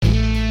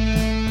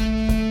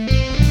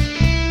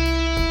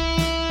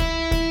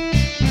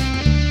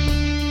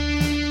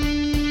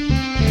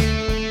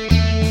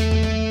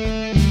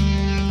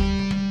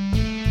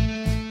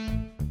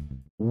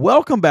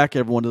Welcome back,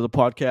 everyone, to the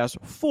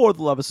podcast For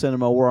the Love of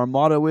Cinema, where our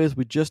motto is,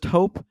 we just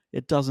hope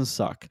it doesn't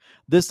suck.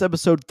 This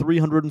episode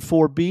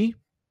 304B.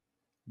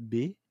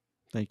 B?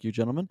 Thank you,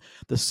 gentlemen.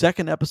 The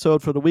second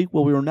episode for the week,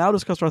 where we will now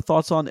discuss our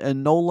thoughts on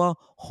Enola,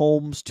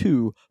 Holmes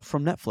 2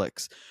 from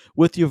Netflix.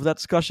 With you for that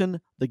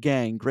discussion, the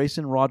gang,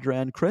 Grayson, Roger,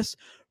 and Chris.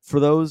 For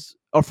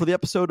the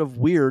episode of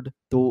Weird,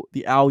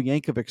 the Al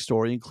Yankovic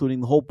story, including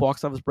the whole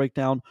box office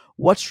breakdown,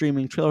 what's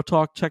streaming, trailer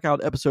talk, check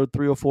out episode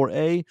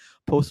 304A,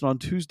 posted on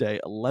Tuesday,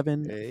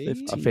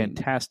 11/15. A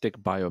fantastic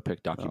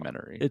biopic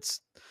documentary.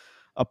 It's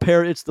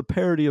the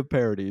parody of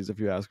parodies, if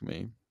you ask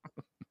me.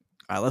 All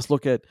right, let's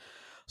look at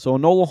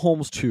Enola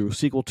Holmes 2,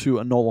 sequel to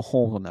Enola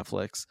Holmes on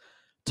Netflix.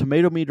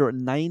 Tomato meter at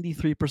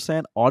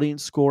 93%,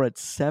 audience score at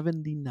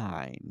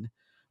 79.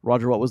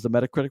 Roger, what was the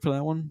Metacritic for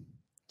that one?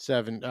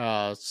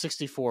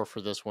 64 for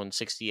this one,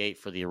 68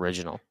 for the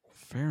original.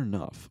 Fair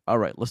enough. All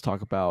right, let's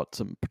talk about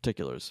some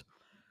particulars.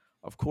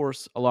 Of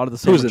course, a lot of the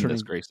same. Who's in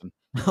this, Grayson?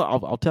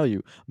 I'll tell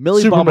you.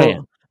 Millie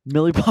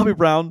Bobby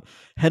Brown,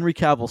 Henry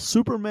Cavill,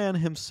 Superman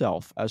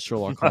himself as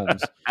Sherlock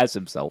Holmes. As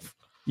himself.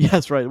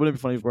 Yes, right. Wouldn't it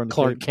be funny if we're in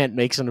Clark Kent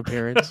makes an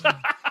appearance.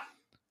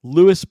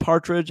 Lewis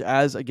Partridge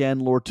as, again,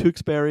 Lord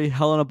Tewksbury.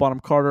 Helena Bonham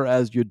Carter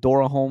as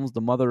Eudora Holmes,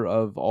 the mother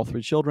of all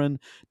three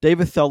children.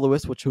 David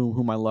Thewlis,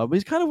 whom I love. But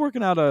he's kind of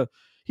working out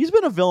he's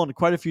been a villain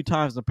quite a few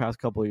times in the past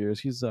couple of years.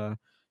 He's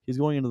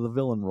going into the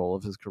villain role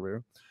of his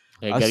career.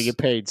 Hey, you gotta get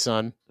paid,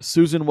 son.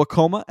 Susan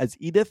Wokoma as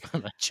Edith.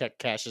 My check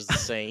cash is the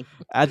same.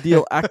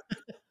 Adil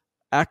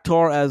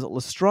Akhtar as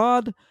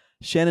Lestrade.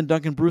 Shannon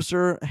Duncan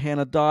Brewster,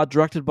 Hannah Dodd,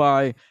 directed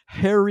by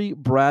Harry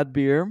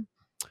Bradbeer.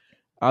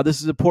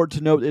 This is important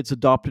to note. It's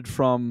adopted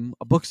from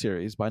a book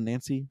series by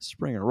Nancy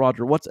Springer.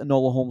 Roger, what's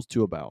Enola Holmes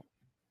 2 about?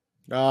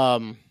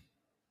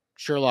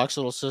 Sherlock's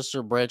little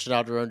sister branching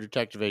out her own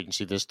detective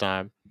agency this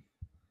time.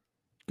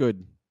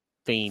 Good.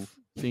 Fiend.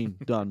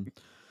 Done.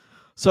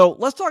 So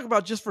let's talk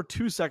about, just for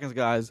 2 seconds,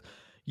 guys.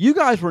 You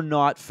guys were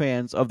not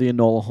fans of the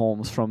Enola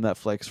Holmes from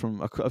Netflix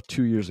from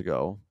 2 years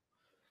ago.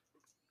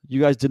 You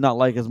guys did not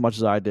like it as much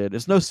as I did.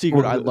 It's no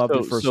secret I loved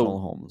the first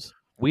Enola Holmes.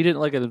 We didn't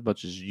like it as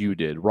much as you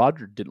did.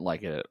 Roger didn't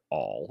like it at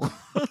all.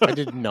 I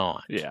did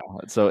not. Yeah.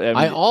 So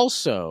I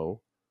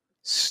also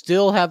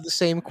still have the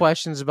same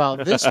questions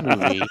about this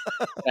movie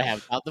that I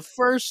have about the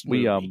first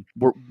movie.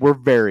 We're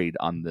varied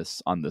on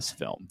this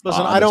film.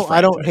 Listen, I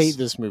don't hate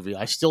this movie.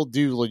 I still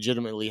do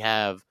legitimately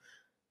have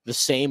the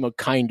same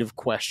kind of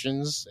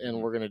questions,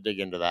 and we're gonna dig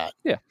into that.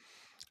 Yeah.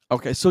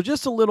 Okay, so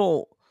just a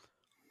little.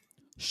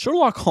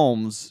 Sherlock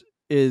Holmes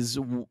is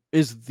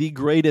the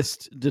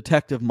greatest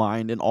detective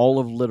mind in all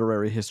of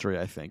literary history,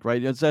 I think.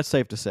 Right? That's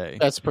safe to say.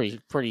 That's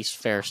pretty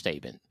fair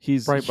statement.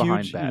 He's right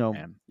huge, behind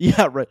Batman.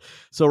 Yeah, right.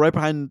 So right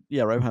behind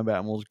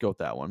Batman. We'll just go with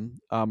that one.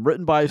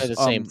 Written by the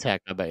same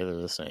tech. I bet they're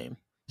the same.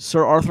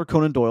 Sir Arthur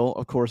Conan Doyle,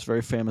 of course,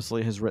 very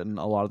famously has written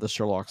a lot of the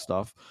Sherlock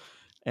stuff,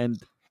 and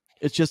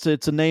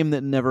it's a name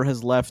that never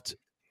has left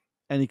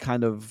any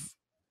kind of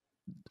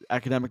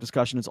academic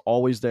discussion. It's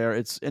always there.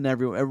 It's in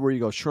everywhere you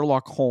go.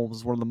 Sherlock Holmes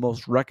is one of the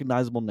most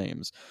recognizable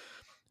names.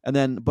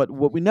 But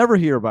what we never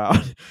hear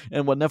about,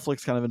 and what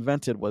Netflix kind of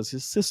invented, was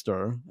his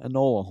sister,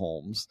 Enola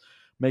Holmes,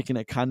 making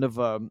it kind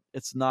of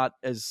it's not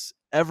as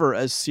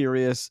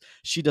serious.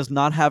 She does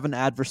not have an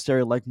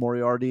adversary like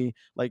Moriarty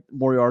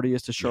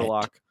is to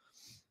Sherlock.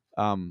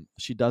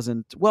 She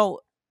doesn't. Well,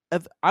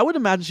 I would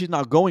imagine she's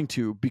not going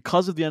to,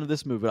 because of the end of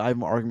this movie. I have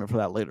an argument for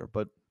that later,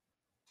 and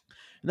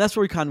that's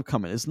where we kind of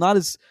come in.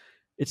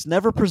 It's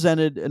never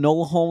presented.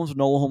 Enola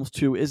Holmes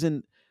 2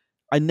 isn't.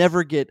 I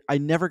never got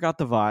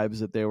the vibes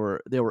that they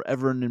were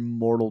ever in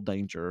mortal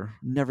danger.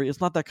 Never.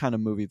 It's not that kind of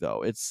movie,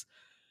 though. It's.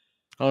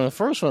 Oh, the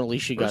first one, at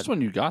least First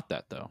one you got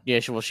that, though. Yeah,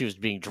 she was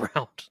being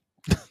drowned.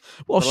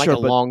 Well, for sure, a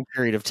long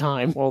period of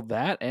time. Well,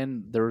 that,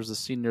 and there was a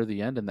scene near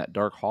the end in that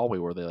dark hallway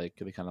where they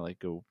kind of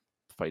go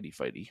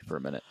fighty for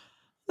a minute.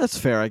 That's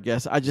fair, I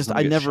guess. I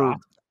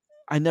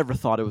never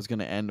thought it was going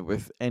to end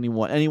with any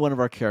one of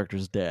our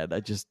characters dead.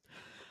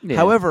 Yeah.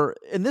 However,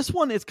 in this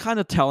one, it's kind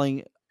of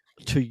telling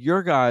to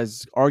your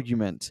guys'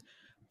 argument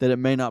that it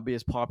may not be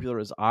as popular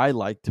as I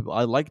like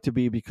to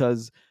be,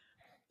 because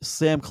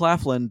Sam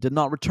Claflin did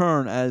not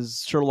return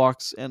as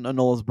Sherlock's and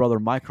Enola's brother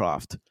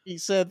Mycroft. He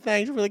said,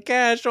 "Thanks for the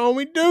cash,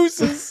 homie,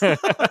 deuces."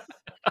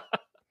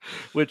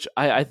 Which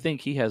I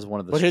think he has one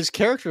of the. But his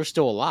character is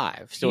still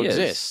alive, still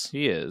exists.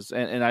 He is,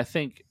 and I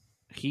think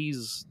he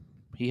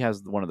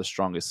has one of the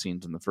strongest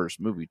scenes in the first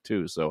movie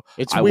too. So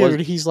it's weird.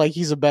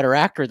 He's a better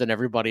actor than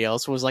everybody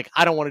else. Was like,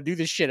 I don't want to do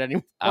this shit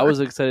anymore. I was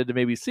excited to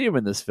maybe see him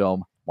in this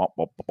film.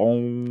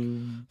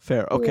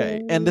 Fair,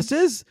 okay. And this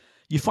is,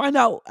 you find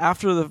out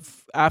after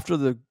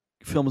the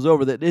film is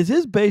over that it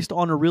is based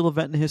on a real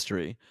event in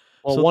history.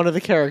 Well, one of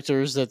the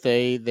characters that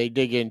they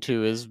dig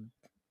into is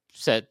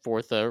set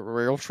forth a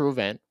real true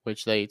event,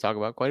 which they talk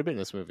about quite a bit in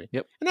this movie.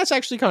 Yep. And that's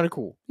actually kind of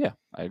cool. Yeah,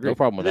 I agree. No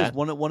problem with that.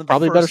 One of the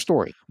Probably a better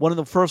story. One of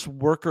the first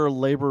worker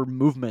labor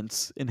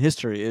movements in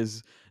history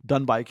is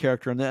done by a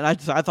character, and I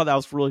thought that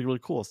was really,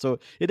 really cool. So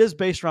it is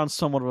based around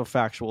somewhat of a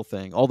factual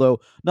thing, although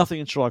nothing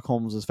in Sherlock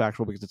Holmes is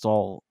factual because it's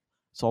all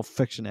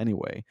fiction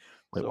anyway.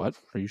 Wait, So, what?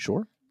 Are you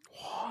sure?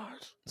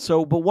 What?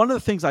 So, but one of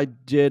the things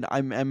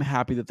I'm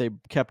happy that they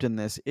kept in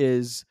this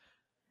is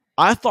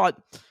I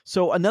thought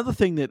so. Another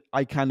thing that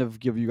I kind of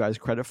give you guys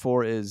credit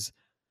for is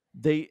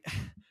they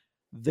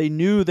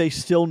knew they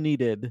still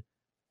needed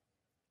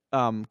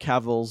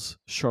Cavill's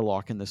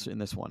Sherlock in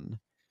this one.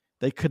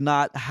 They could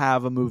not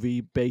have a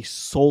movie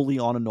based solely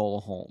on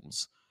Enola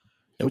Holmes,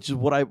 which is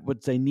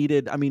what they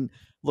needed. I mean,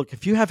 look,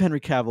 if you have Henry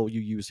Cavill,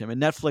 you use him,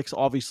 and Netflix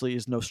obviously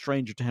is no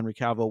stranger to Henry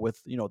Cavill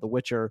with The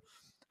Witcher.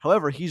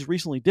 However, he's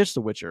recently ditched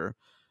The Witcher.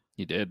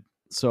 He did.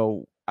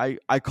 So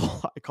I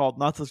called,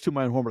 not to toot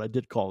my own horn, but I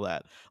did call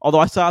that. Although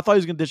I thought he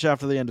was going to ditch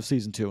after the end of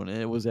season 2, and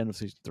it was the end of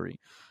season 3.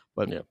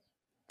 But yeah,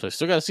 so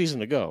still got a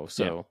season to go.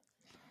 So yeah,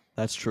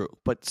 that's true.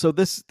 But so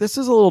this is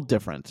a little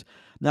different.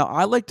 Now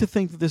I like to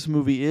think that this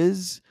movie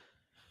it's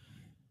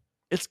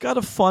got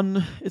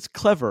it's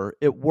clever,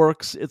 it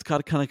works, it's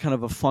got kind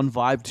of a fun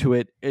vibe to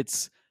it.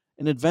 It's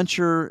an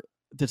adventure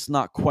that's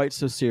not quite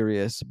so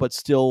serious, but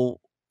still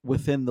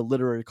within the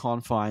literary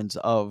confines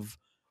of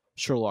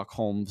Sherlock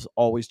Holmes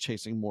always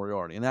chasing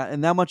Moriarty,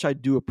 and that much I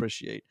do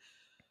appreciate.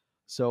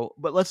 So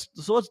let's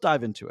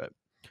dive into it.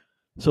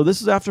 So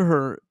this is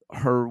after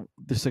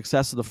the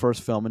success of the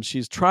first film, and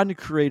she's trying to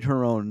create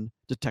her own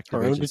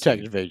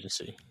detective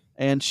agency.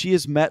 And she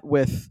is met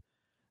with,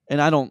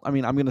 and I'm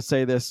going to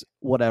say this,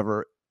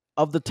 whatever,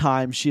 of the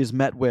time she is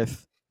met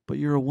with, but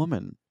you're a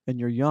woman and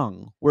you're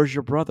young. Where's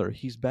your brother?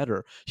 He's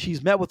better.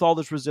 She's met with all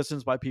this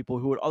resistance by people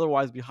who would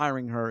otherwise be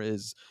hiring her.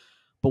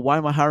 But why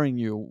am I hiring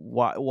you?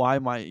 Why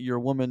am I? You're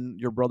a woman.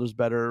 Your brother's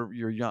better.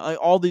 You're young.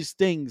 All these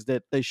things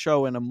that they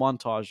show in a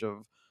montage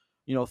of,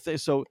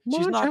 so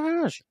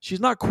she's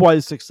not quite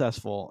as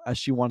successful as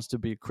she wants to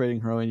be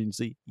creating her own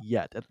agency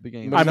yet at the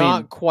beginning. But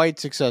not quite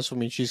successful. I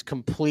mean, she's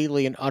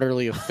completely and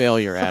utterly a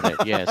failure at it.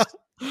 Yes.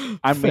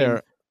 I mean,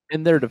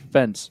 in their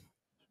defense,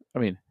 I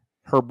mean,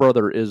 her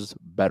brother is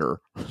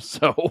better.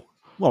 So,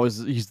 well,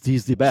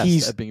 he's the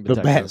best at being a detective.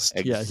 The best.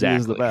 Exactly. Yeah, he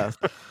is the best.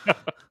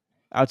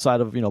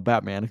 Outside of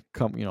Batman, a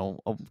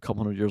couple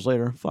hundred years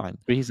later, fine.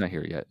 But he's not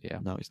here yet. Yeah,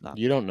 no, he's not.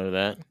 You don't know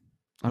that.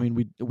 I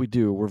mean, we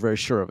do. We're very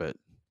sure of it.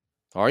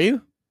 Are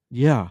you?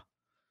 Yeah.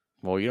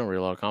 Well, you don't read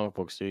a lot of comic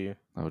books, do you?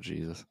 Oh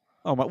Jesus.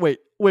 Oh my! Wait!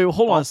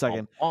 Hold on a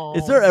second.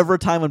 Is there ever a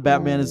time when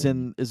Batman is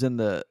in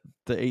the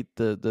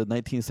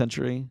 19th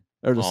century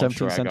or the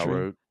 17th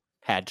century?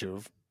 Had to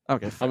have.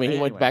 Okay. I mean, he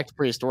went back to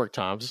prehistoric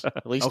times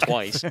at least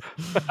twice.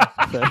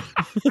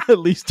 At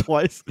least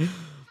twice.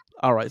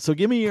 All right. So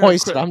give me your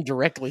points that I'm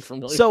directly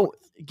familiar. So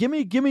give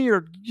me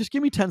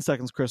 10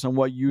 seconds, Chris, on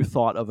what you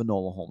thought of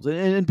Enola Holmes,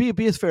 and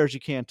be as fair as you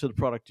can to the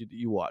product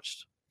you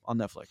watched on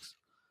Netflix.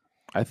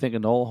 I think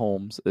Enola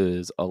Holmes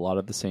is a lot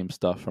of the same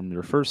stuff from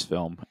your first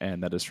film,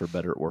 and that is for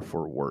better or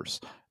for worse.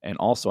 And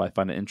also, I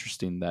find it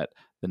interesting that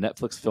the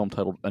Netflix film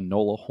titled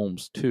Enola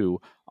Holmes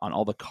 2, on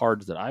all the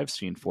cards that I've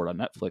seen for it on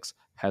Netflix,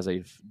 has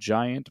a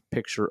giant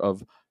picture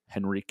of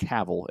Henry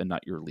Cavill and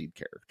not your lead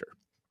character.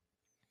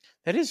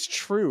 That is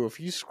true. If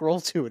you scroll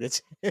to it,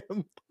 it's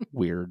him.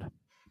 Weird.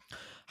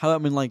 How, I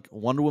mean, like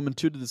Wonder Woman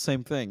 2 did the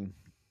same thing.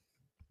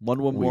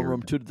 Wonder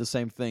Woman 2 did the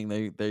same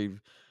thing.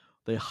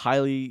 They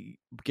highly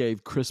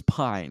gave Chris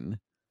Pine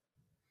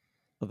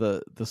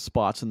the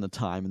spots and the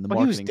time and the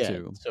marketing he was dead,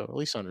 too. So at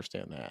least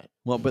understand that.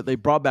 Well, but they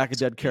brought back a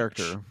dead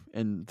character,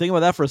 and think about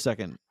that for a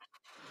second.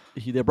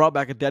 They brought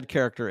back a dead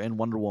character in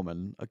Wonder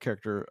Woman,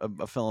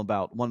 a film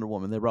about Wonder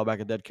Woman. They brought back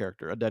a dead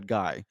character, a dead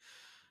guy,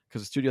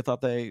 because the studio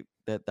thought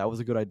that was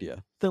a good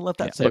idea. They let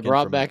that. They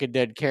brought back a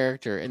dead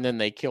character, and then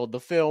they killed the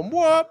film.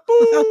 What?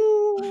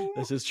 Boo!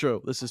 This is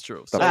true. The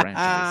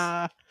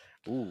franchise.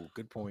 Ooh,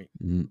 good point.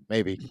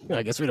 Maybe.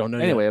 I guess we don't know.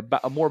 Anyway,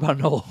 more about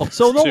Enola Holmes.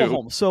 So Enola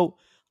Holmes. So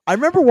I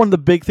remember one of the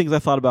big things I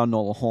thought about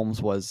Enola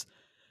Holmes was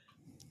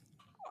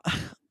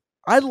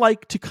I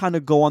like to kind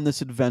of go on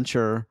this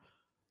adventure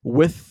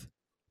with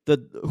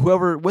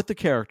the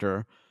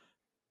character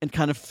and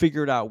kind of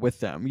figure it out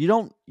with them.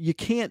 You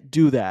can't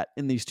do that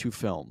in these two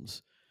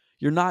films.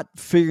 You're not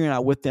figuring it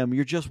out with them.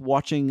 You're just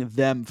watching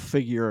them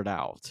figure it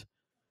out.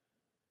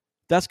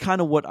 That's kind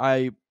of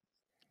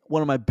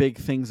one of my big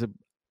things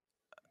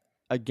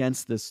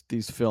against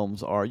these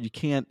films are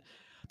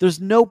there's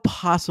no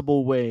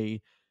possible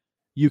way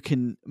you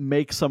can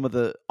make some of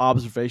the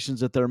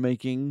observations that they're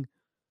making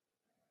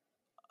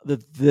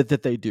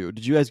that they do.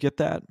 Did you guys get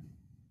that?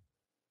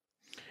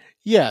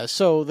 Yeah,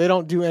 so they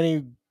don't do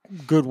any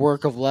good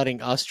work of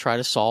letting us try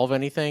to solve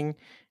anything.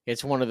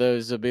 It's one of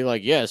those that be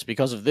like, yes,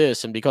 because of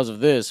this, and because of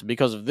this, and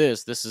because of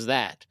this, this is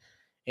that.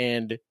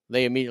 And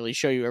they immediately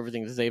show you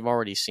everything that they've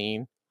already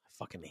seen. I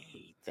fucking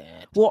hate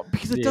that. Well,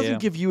 because it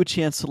doesn't give you a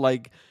chance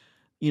to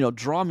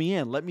draw me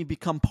in. Let me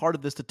become part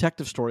of this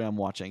detective story I'm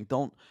watching.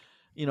 Don't,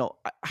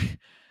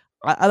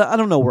 I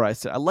don't know where I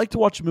sit. I like to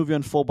watch a movie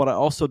unfold, but I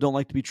also don't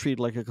like to be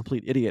treated like a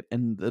complete idiot.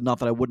 And not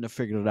that I wouldn't have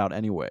figured it out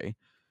anyway.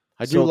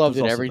 I do love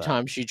that every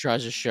time she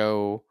tries to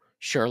show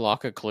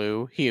Sherlock a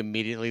clue, he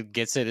immediately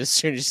gets it as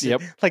soon as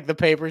like the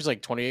paper's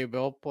like 28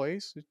 Bell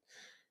Place.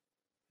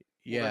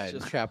 Yeah,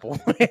 just Chapel.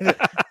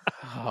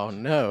 Oh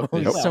no, Nope.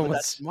 he's Yeah, so but much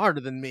that's- smarter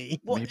than me.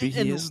 Well, Maybe he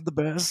and is the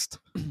best.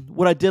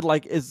 what I did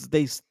like is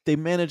they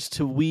managed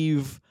to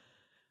weave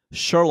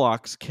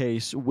Sherlock's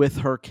case with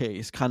her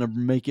case, kind of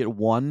make it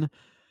one.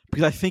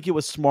 Because I think it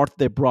was smart that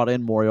they brought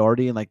in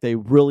Moriarty and like they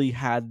really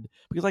had,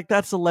 because like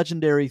that's a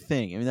legendary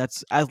thing. I mean,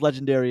 that's as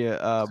legendary.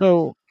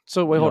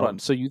 So wait, hold No. on.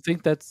 So you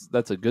think that's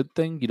a good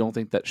thing? You don't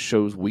think that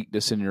shows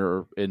weakness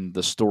in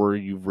the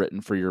story you've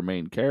written for your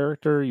main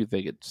character? You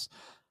think it's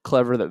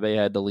clever that they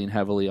had to lean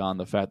heavily on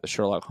the fact that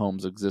Sherlock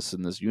Holmes exists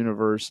in this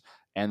universe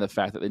and the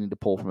fact that they need to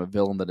pull from a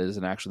villain that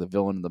isn't actually the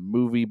villain in the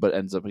movie but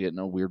ends up getting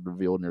a weird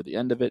reveal near the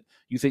end of it?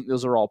 You think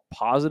those are all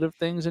positive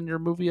things in your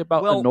movie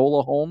about Well,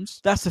 Enola Holmes?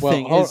 That's the Well,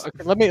 thing. hold, Is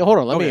let me hold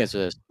on. Let me Okay. answer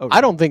this. Okay. I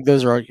don't think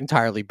those are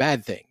entirely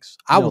bad things.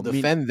 I No, will me-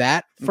 defend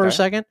that for a Okay.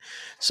 second.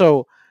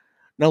 So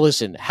now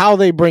listen, how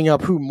they bring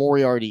up who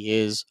Moriarty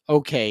is,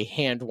 okay,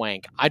 hand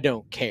wank. I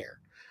don't care.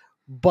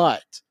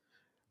 But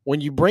when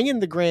you bring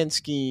in the grand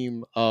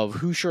scheme of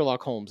who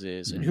Sherlock Holmes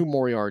is and who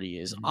Moriarty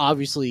is,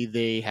 obviously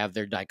they have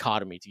their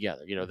dichotomy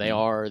together. You know,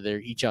 they're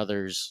each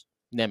other's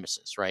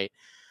nemesis, right?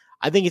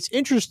 I think it's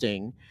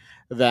interesting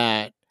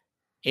that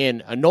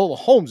in Enola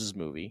Holmes's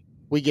movie,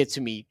 we get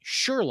to meet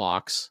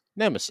Sherlock's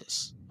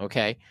nemesis,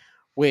 okay?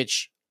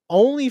 Which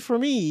only for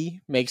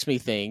me makes me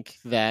think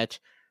that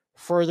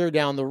further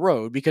down the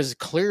road, because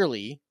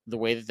clearly the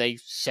way that they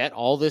set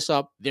all this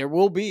up, there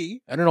will be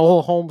an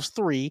Enola Holmes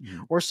 3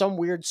 or some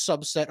weird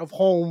subset of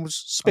Holmes I was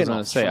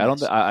spin-offs. going to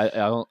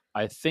say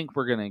I think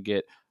we're going to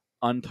get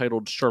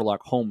untitled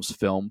Sherlock Holmes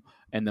film,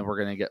 and then we're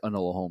going to get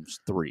Enola Holmes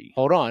 3.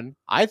 Hold on.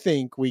 I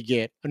think we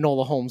get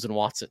Enola Holmes and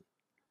Watson.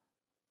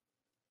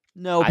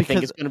 no, I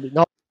think because it's going to be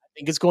I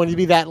think it's going to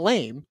be that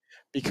lame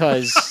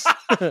because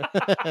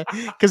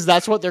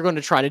that's what they're going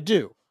to try to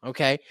do,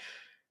 okay?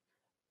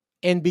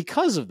 And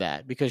because of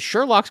that, because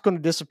Sherlock's going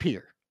to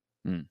disappear,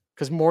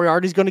 because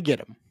Moriarty's going to get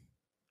him,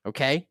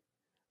 okay?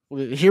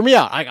 Well, hear me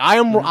out. I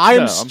am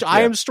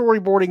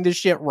storyboarding this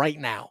shit right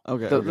now.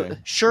 okay.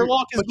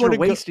 Sherlock is But going you're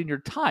to wasting your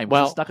time.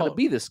 Well, It's not going to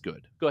be this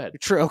good. Go ahead.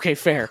 True. Okay,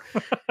 fair.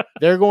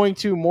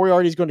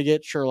 Moriarty's going to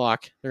get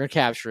Sherlock. They're going to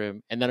capture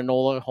him, and then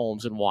Enola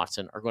Holmes and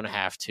Watson are going to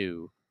have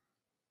to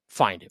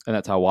find him. And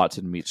that's how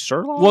Watson meets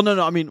Sherlock? Well,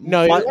 no. I mean,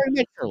 No, they already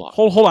met Sherlock.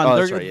 hold on. Oh,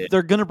 that's right, yeah.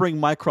 They're gonna bring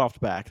Mycroft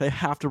back. They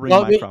have to bring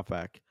Well, Mycroft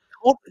back.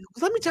 Oh,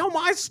 let me tell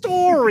my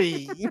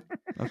story.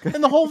 Okay.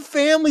 And the whole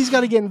family's got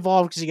to get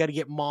involved because you got to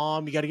get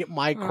Mom, you got to get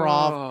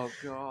Mycroft.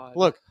 Oh, God.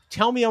 Look,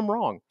 tell me I'm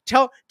wrong.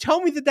 Tell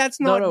me that's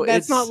not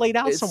not laid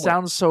out it somewhere.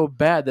 sounds so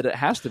bad that it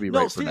has to be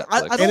No, right see, for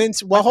I Netflix.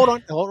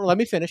 don't- Hold on, let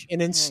me finish.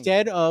 And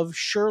instead of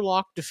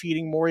Sherlock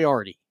defeating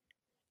Moriarty,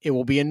 it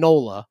will be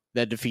Enola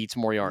that defeats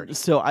Moriarty.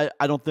 So I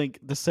don't think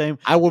the same.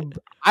 I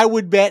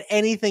would bet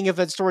anything if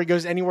that story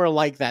goes anywhere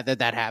like that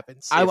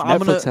happens. I- If I'm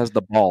Netflix gonna- has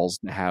the balls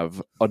to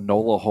have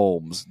Enola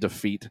Holmes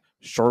defeat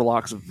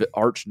Sherlock's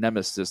arch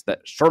nemesis that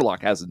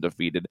Sherlock hasn't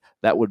defeated,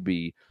 that would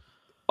be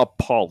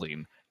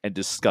appalling and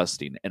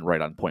disgusting and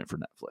right on point for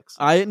Netflix.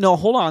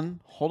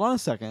 Hold on a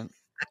second.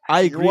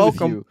 I agree with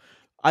welcome. you.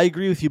 I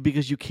agree with you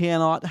because you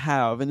cannot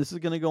have, and this is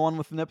going to go on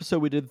with an episode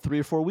we did 3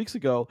 or 4 weeks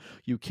ago.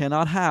 You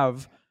cannot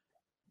have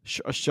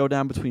a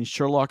showdown between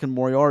Sherlock and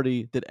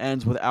Moriarty that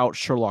ends without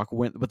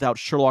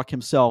Sherlock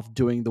himself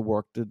doing the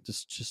work to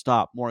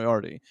stop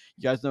Moriarty.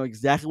 You guys know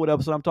exactly what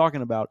episode I'm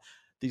talking about.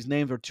 These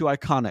names are too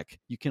iconic.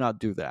 You cannot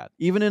do that.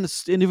 Even in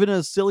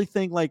a silly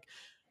thing like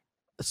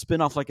a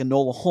spinoff like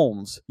Enola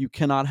Holmes, you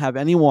cannot have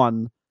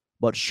anyone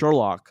but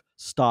Sherlock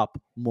stop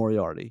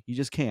Moriarty. You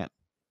just can't.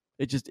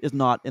 It just is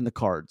not in the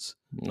cards.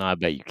 I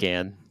bet you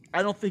can.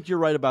 I don't think you're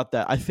right about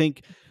that. I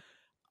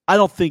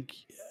don't think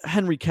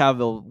Henry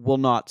Cavill will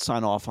not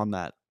sign off on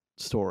that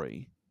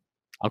story.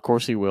 Of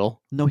course he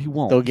will. No, he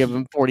won't. They'll give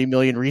him 40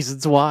 million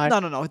reasons why. No.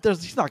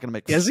 He's not going to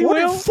make Yes, he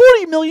 40, will.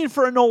 40 million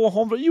for Enola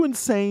Holmes. Are you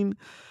insane?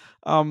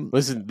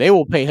 Listen, they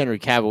will pay Henry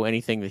Cavill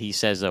anything that he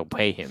says they'll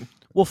pay him.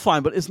 Well,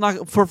 fine, but it's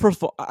not. First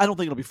of all, I don't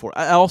think it'll be 40.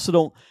 I also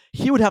don't.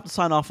 He would have to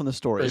sign off on the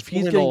story. It's If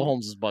he's Enola getting,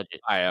 Holmes'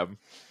 budget. I am.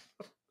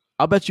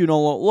 I'll bet you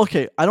Enola.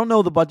 Okay, I don't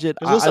know the budget.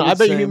 Listen, I would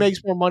bet say- you he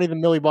makes more money than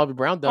Millie Bobby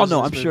Brown does. Oh no,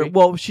 in I'm this sure. movie.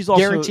 Well, she's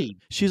also Guaranteed.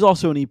 She's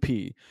also an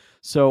EP.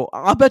 So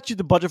I'll bet you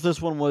the budget for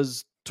this one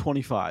was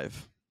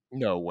 25.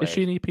 No way. Is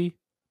she an EP?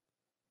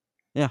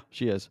 Yeah,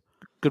 she is.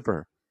 Good for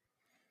her.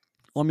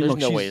 Well, I mean, There's look,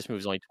 no she's- way this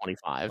movie's only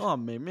 25. Oh,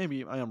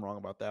 maybe I am wrong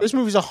about that. This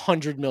movie's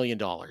 $100 million.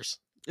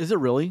 Is it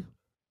really?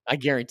 I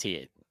guarantee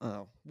it.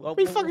 Oh, well, I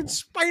mean, fucking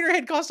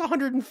Spiderhead cost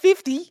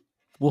 150.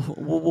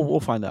 we'll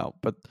find out.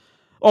 But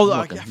I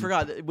Looking.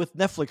 forgot. With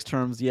Netflix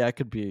terms, yeah, it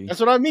could be. That's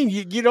what I mean.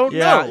 You don't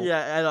Yeah, know.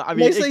 yeah. I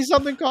They mean, say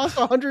something costs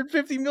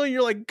 150 million.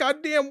 You're like,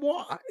 goddamn,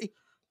 why?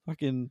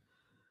 fucking.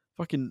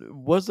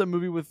 What's that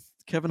movie with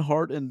Kevin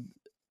Hart and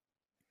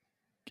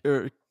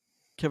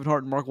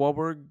Mark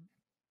Wahlberg?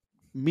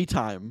 Me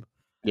Time.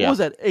 Yeah. What was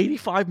that?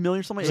 85 million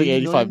or something? It's like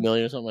 80 85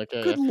 million or something like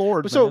that. Good yeah.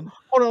 lord, So man.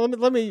 hold on,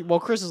 let me. While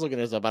Chris is looking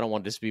this up, I don't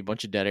want this to be a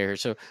bunch of dead air.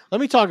 So let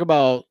me talk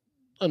about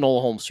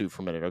Enola Holmes 2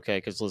 for a minute, okay?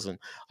 Because listen,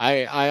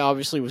 I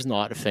obviously was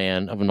not a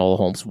fan of Enola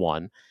Holmes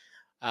 1.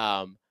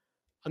 I'm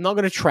not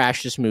going to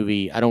trash this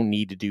movie. I don't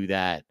need to do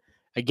that.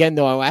 Again,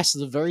 though, I asked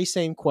the very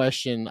same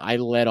question I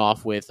led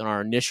off with in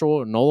our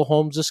initial Enola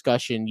Holmes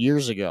discussion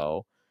years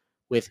ago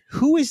with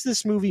who is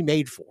this movie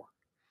made for?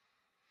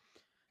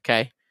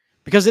 Okay?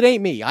 Because it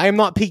ain't me. I am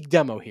not peak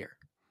demo here.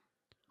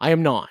 I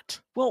am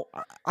not. Well,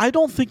 I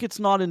don't think it's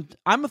not in.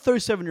 I'm a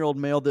 37-year-old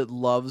male that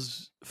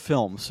loves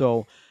film,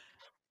 so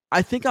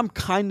I think I'm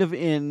kind of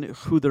in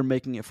who they're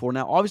making it for.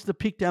 Now, obviously, the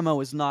peak demo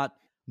is not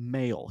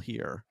male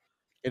here.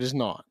 It is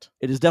not.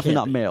 It is definitely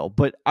Can't not be. male,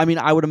 but I mean,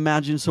 I would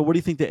imagine. So, what do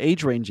you think the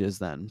age range is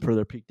then for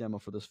their peak demo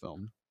for this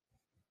film?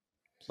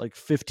 Like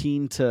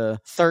 15 to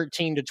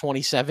 13 to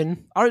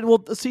 27. All right,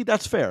 well, see,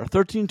 that's fair.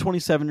 13,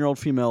 27-year-old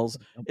females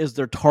is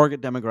their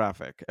target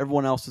demographic.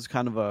 Everyone else is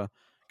kind of a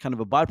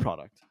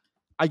byproduct.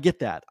 I get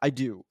that. I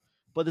do.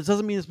 But this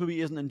doesn't mean this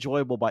movie isn't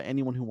enjoyable by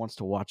anyone who wants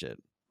to watch it.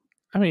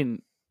 I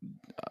mean,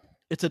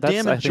 It's a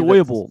That's- damn I think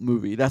enjoyable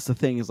movie. That's the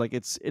thing. Is like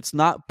it's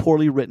not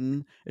poorly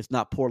written. It's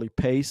not poorly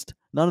paced.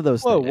 None of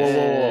those Whoa, things. whoa,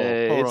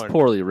 whoa. Hold it's on.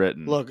 poorly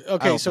written. Look, I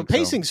okay, don't so think so.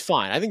 pacing's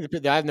fine. I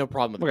think I have no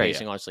problem with the Okay,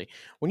 pacing, honestly.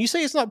 When you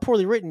say it's not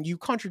poorly written, you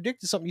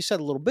contradicted something you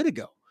said a little bit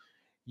ago.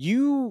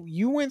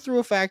 You went through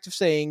a fact of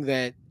saying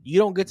that you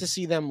don't get to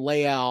see them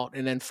lay out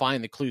and then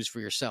find the clues for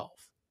yourself.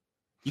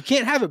 You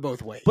can't have it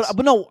both ways. But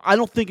no, I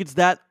don't think it's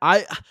that.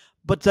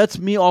 But that's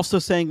me also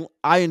saying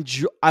I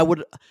enjoy.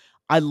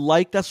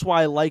 That's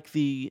why I like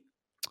the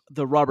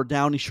Robert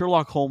Downey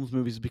Sherlock Holmes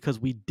movies, because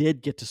we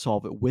did get to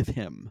solve it with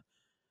him.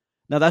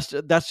 Now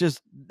that's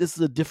just, this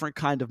is a different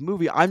kind of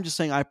movie. I'm just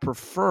saying I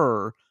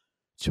prefer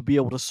to be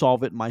able to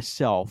solve it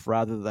myself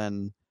rather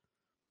than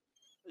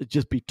it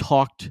just be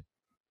talked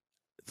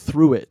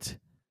through it.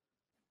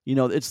 You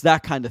know, it's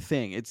that kind of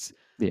thing.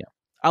 Yeah.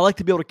 I like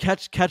to be able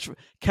to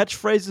catch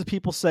phrases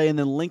people say and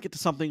then link it to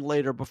something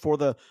later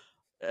before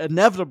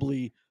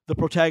inevitably the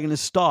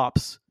protagonist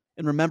stops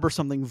and remembers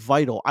something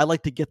vital. I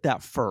like to get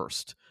that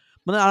first.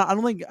 But I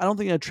don't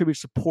think it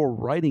attributes to poor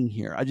writing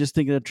here. I just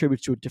think it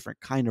attributes to a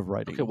different kind of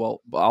writing. Okay, well,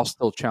 I'll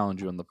still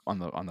challenge you on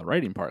the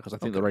writing part, because I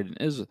think Okay.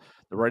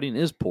 the writing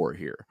is poor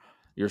here.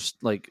 You're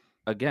like,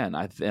 again,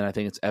 I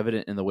think it's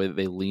evident in the way that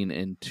they lean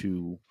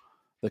into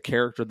the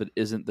character that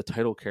isn't the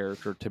title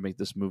character to make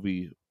this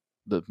movie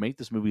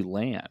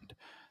land.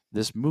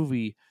 This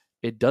movie,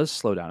 it does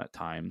slow down at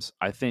times.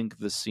 I think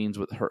the scenes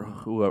with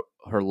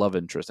her love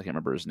interest, I can't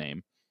remember his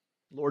name,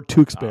 Lord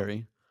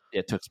Tewksbury.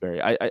 Yeah, Tewksbury.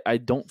 I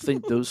don't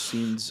think those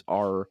scenes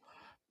are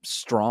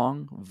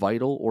strong,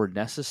 vital, or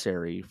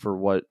necessary for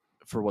what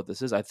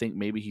this is. I think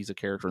maybe he's a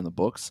character in the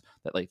books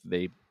that like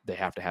they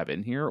have to have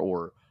in here,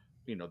 or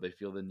they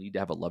feel the need to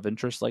have a love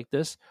interest like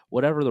this.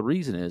 Whatever the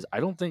reason is,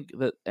 I don't think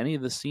that any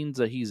of the scenes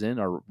that he's in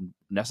are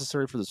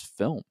necessary for this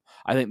film.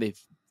 I think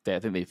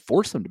they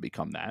force them to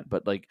become that,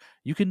 but like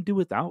you can do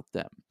without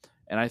them.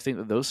 And I think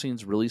that those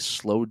scenes really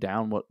slow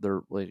down what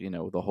they're like,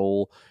 the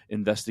whole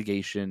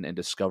investigation and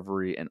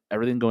discovery and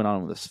everything going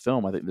on with this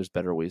film. I think there's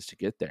better ways to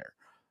get there.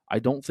 I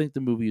don't think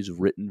the movie is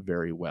written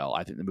very well.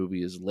 I think the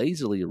movie is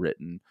lazily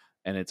written,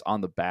 and it's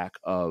on the back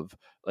of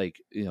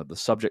the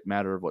subject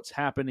matter of what's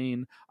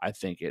happening. I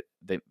think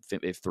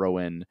they throw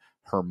in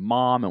her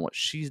mom and what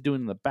she's doing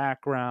in the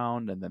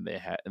background, and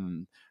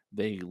then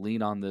they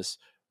lean on this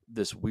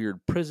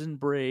weird prison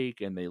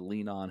break, and they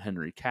lean on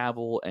Henry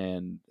Cavill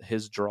and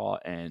his draw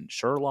and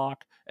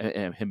Sherlock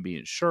and him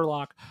being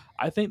Sherlock.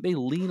 I think they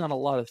lean on a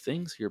lot of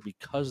things here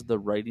because the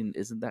writing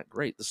isn't that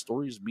great. The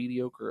story is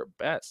mediocre at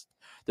best.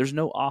 There's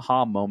no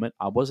aha moment.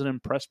 I wasn't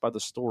impressed by the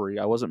story.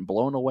 I wasn't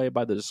blown away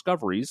by the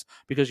discoveries,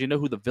 because you know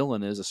who the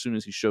villain is as soon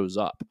as he shows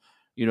up.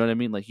 You know what I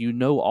mean? Like,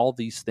 all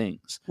these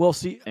things. Well,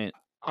 see,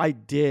 I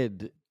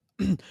did.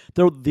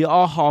 The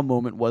aha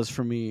moment was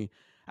for me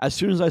as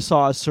soon as I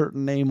saw a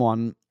certain name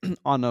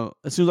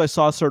as soon as I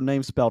saw a certain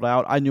name spelled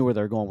out, I knew where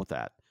they're going with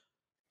that.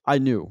 I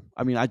knew.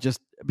 I mean,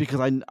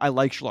 because I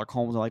like Sherlock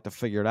Holmes, I like to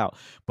figure it out.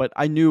 But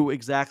I knew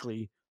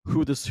exactly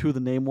who the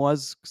name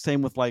was.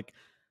 Same with what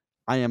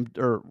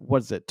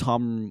is it?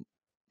 Tom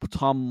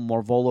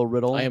Marvolo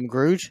Riddle. I am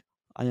Scrooge.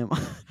 I am.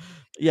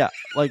 Yeah,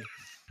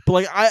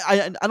 but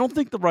I don't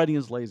think the writing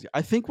is lazy.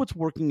 I think what's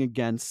working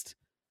against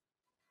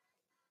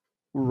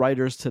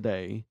writers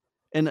today,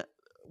 and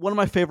one of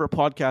my favorite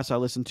podcasts I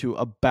listen to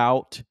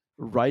about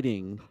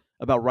writing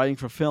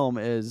for film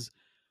is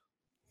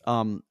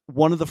one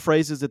of the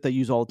phrases that they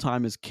use all the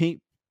time is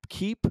keep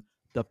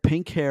the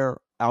pink hair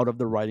out of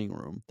the writing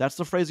room. That's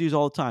the phrase they use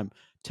all the time.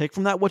 Take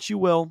from that what you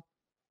will.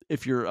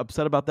 If you're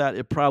upset about that,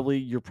 you're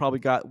probably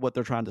got what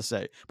they're trying to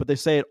say. But they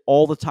say it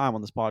all the time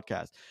on this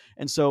podcast.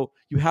 And so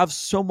you have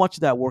so much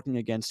of that working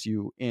against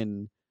you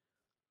in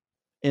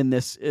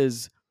this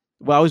is,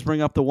 well, I always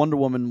bring up the Wonder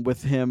Woman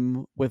with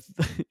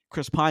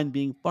Chris Pine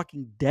being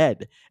fucking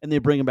dead, and they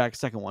bring him back a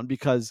second one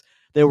because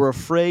they were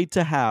afraid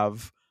to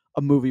have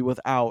a movie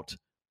without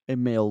a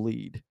male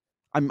lead.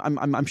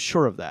 I'm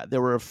sure of that. They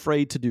were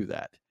afraid to do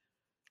that.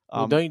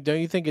 Well, don't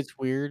you think it's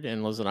weird?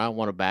 And listen, I don't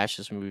want to bash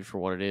this movie for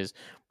what it is,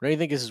 but don't you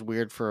think this is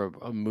weird for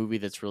a movie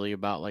that's really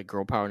about like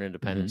girl power and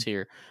independence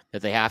here,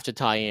 that they have to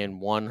tie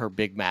in, one, her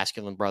big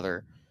masculine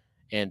brother,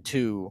 and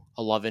two,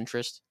 a love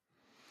interest?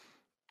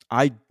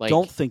 I Like,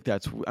 don't think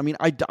that's. I mean,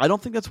 I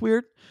don't think that's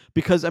weird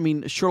because I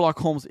mean, Sherlock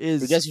Holmes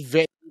is.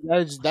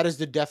 that is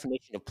the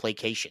definition of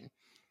placation.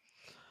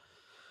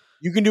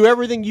 You can do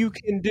everything you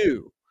can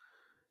do,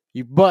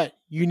 but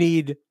you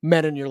need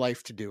men in your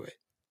life to do it.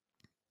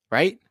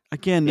 Right?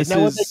 Again, Isn't this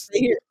that what they is. say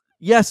here?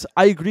 Yes,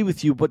 I agree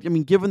with you, but I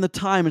mean, given the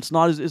time, it's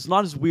not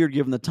as weird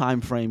given the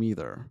time frame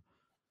either.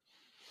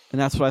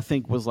 And that's what I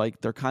think was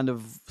like they're kind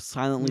of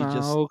silently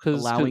just No,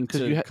 allowing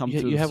because to come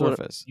through the have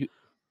surface.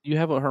 you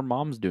have what her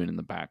mom's doing in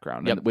the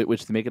background, Yep. and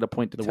which to make it a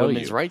point to The tell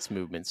women's you. rights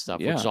movement stuff,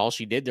 which Yeah. is all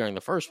she did during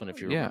the first one,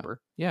 if you Yeah.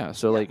 remember. Yeah,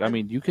 so like I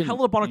mean, you can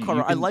Helena Bonham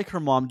Carter. you I can- like her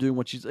mom doing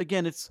what she's.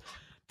 Again, it's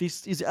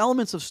these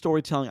elements of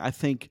storytelling. I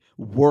think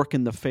work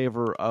in the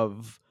favor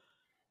of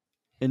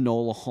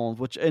Enola Holmes,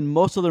 which in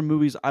most other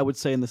movies, I would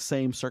say in the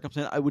same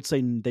circumstance, I would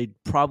say they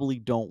probably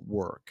don't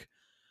work.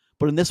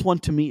 But in this one,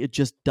 to me, it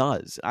just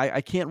does.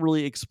 I can't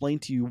really explain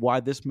to you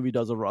why this movie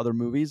does over other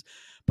movies,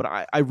 but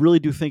I really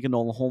do think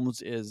Enola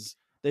Holmes is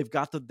they've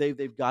got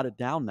it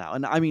down now.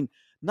 And I mean,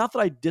 not that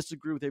I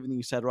disagree with everything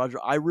you said, Roger.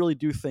 I really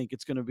do think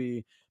it's going to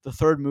be the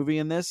third movie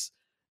in this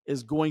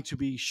is going to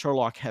be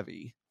Sherlock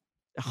heavy.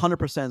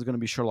 100% is going to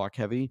be Sherlock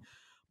heavy.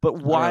 But I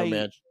don't why? know,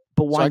 man.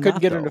 But why So I couldn't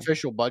not, get an though?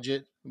 official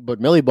budget, but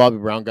Millie Bobby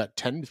Brown got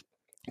 $10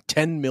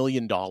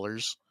 million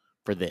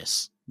for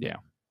this. Yeah.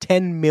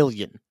 $10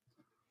 million.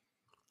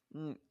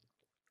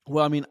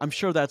 Well, I mean, I'm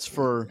sure that's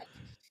for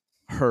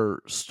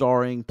her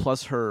starring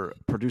plus her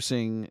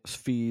producing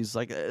fees.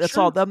 Like that's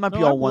Sure. all. That might be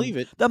No, I all one. believe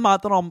it. That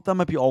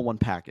might be all one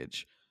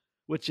package.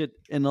 Which it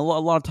and a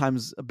lot of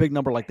times a big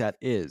number like that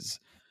is.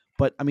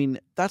 But I mean,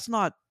 that's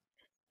not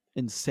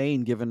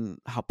insane given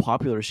how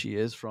popular she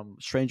is from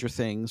Stranger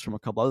Things, from a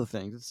couple other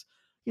things. It's,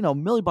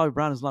 Millie Bobby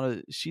Brown is not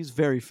a. She's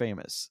very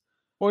famous.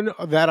 Well,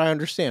 no, that I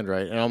understand,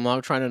 right? And I'm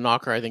not trying to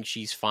knock her. I think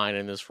she's fine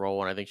in this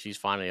role, and I think she's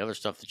fine in the other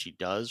stuff that she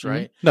does,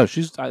 right? No,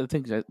 I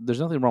think there's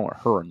nothing wrong with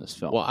her in this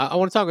film. Well, I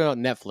want to talk about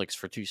Netflix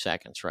for 2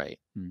 seconds, right?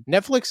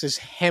 Netflix is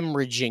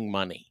hemorrhaging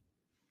money.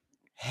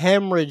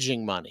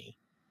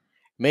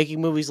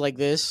 Making movies like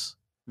this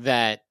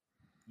that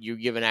you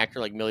give an actor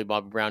like Millie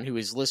Bobby Brown, who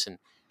is, listen,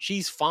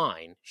 she's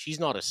fine. She's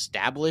not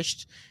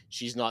established.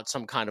 She's not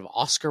some kind of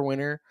Oscar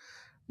winner,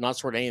 not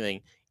sort of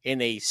anything.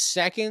 In a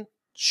second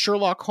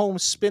Sherlock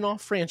Holmes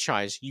spin-off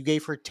franchise, you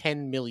gave her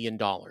 $10 million.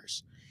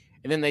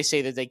 And then they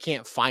say that they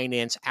can't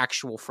finance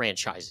actual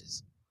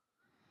franchises.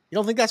 You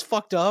don't think that's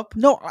fucked up?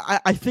 No,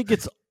 I think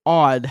it's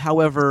odd.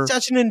 However, It's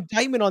such an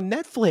indictment on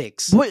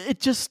Netflix. but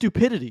it's just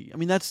stupidity. I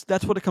mean, that's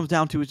what it comes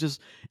down to.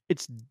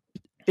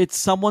 It's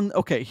someone.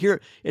 Okay, here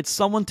it's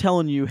someone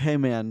telling you, "Hey,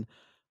 man,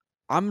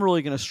 I'm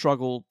really going to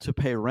struggle to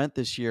pay rent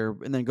this year,"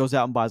 and then goes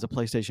out and buys a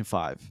PlayStation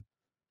 5.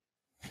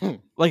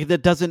 Like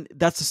that doesn't.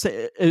 That's the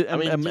same.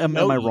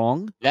 Am I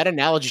wrong? That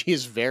analogy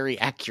is very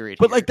accurate.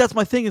 But here. like that's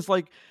my thing. Is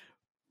like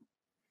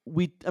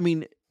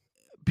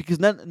because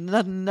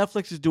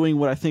Netflix is doing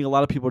what I think a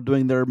lot of people are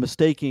doing. They're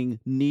mistaking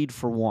need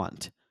for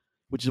want,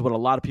 which is what a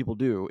lot of people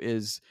do.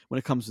 Is when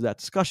it comes to that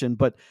discussion.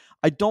 But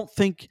I don't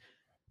think.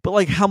 But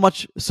like how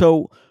much?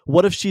 So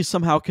what if she's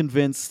somehow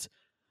convinced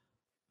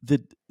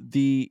that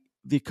the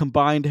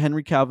combined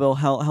Henry Cavill,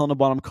 Helena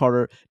Bonham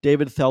Carter,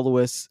 David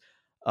Thewlis,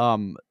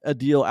 Adil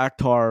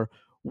Akhtar.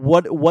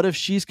 What if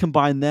she's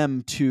combined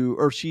them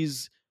or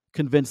she's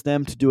convinced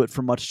them to do it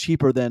for much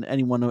cheaper than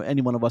any one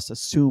of us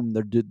assume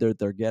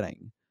they're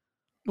getting?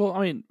 Well,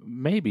 I mean,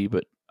 maybe,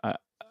 but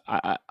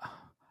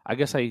I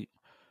guess I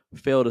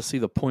fail to see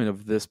the point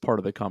of this part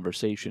of the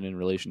conversation in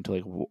relation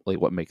to like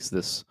what makes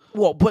this.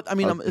 Well, but I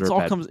mean, it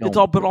all comes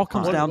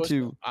down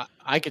to.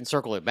 I can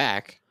circle it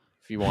back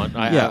if you want.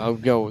 Yeah. I'll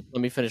go.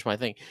 Let me finish my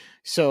thing.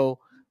 So,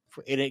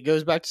 and it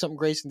goes back to something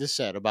Grayson just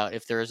said about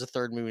if there is a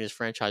third movie in his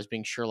franchise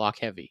being Sherlock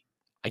heavy.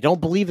 I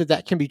don't believe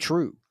that can be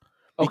true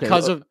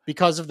because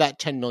of that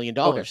 $10 million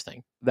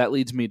thing. That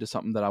leads me to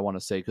something that I want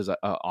to say because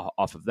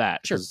off of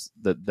that, because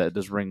that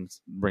does bring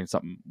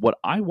something. What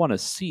I want to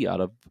see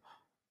out of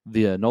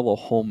the Enola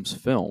Holmes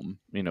film,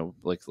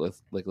 like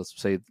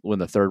let's say when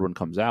the third one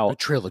comes out, a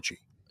trilogy.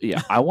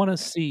 Yeah, I want to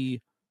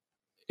see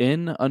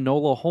in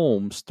Enola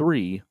Holmes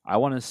 3. I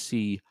want to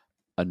see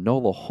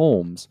Enola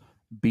Holmes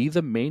be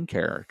the main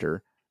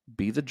character,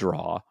 be the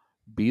draw,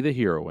 be the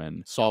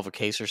heroine, solve a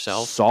case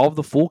herself, solve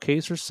the full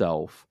case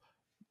herself,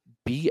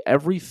 be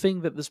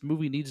everything that this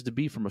movie needs to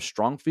be from a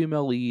strong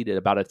female lead at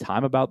about a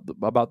time about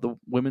the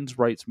women's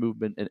rights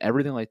movement and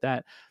everything like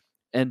that,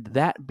 and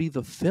that be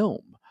the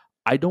film.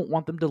 I don't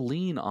want them to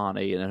lean on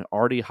an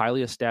already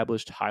highly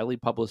established, highly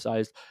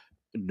publicized,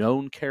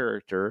 known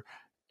character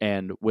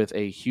and with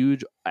a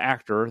huge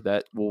actor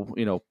that will,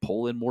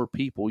 pull in more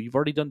people. You've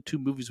already done 2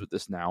 movies with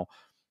this now.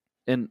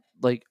 And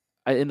like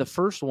in the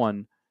first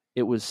one,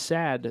 it was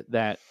sad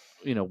that,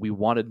 we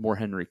wanted more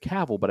Henry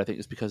Cavill, but I think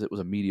it's because it was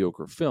a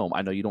mediocre film.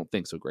 I know you don't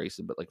think so,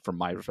 Grayson, but like from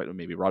my perspective,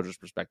 maybe Roger's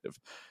perspective,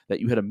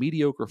 that you had a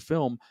mediocre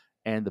film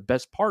and the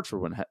best parts were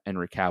when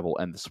Henry Cavill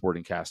and the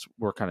supporting cast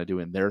were kind of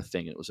doing their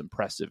thing. It was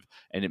impressive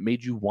and it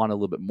made you want a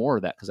little bit more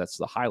of that because that's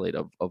the highlight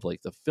of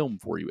like the film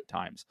for you at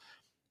times.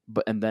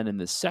 And then in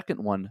the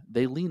second one,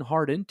 they lean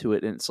hard into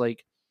it and it's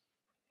like,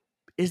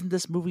 isn't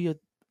this movie about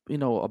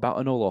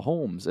Enola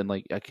Holmes? And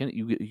like, I can't.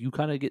 You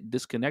kind of get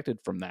disconnected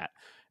from that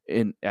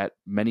at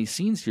many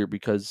scenes here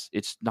because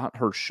it's not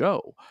her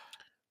show.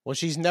 Well,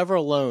 she's never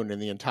alone in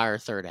the entire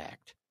third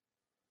act.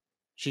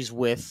 She's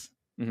with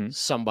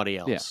somebody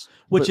else.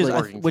 Which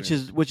But,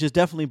 is which is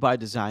definitely by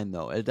design,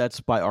 though.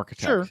 That's by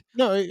architect. Sure,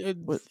 no,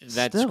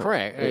 that's still,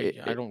 correct.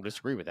 I don't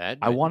disagree with that.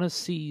 I want to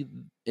see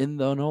in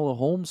the Enola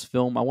Holmes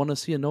film. I want to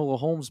see Enola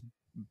Holmes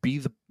be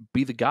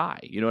the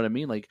guy. You know what I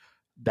mean? Like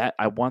that.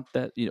 I want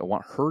that. I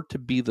want her to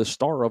be the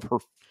star of her.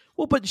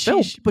 Well, but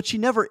she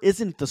never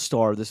isn't the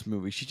star of this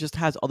movie. She just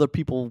has other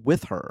people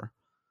with her.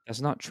 That's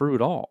not true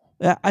at all.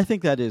 Yeah, I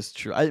think that is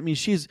true. I mean,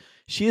 she is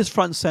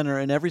front and center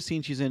in every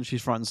scene she's in.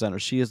 She's front and center.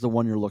 She is the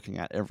one you're looking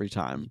at every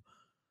time.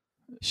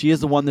 She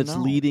is the one that's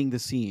leading the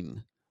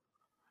scene.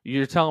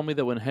 You're telling me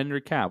that when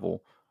Henry Cavill,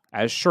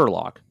 as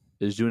Sherlock,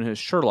 is doing his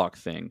Sherlock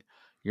thing,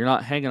 you're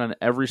not hanging on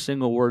every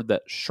single word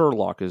that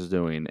Sherlock is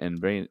doing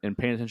and paying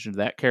attention to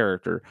that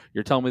character.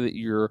 You're telling me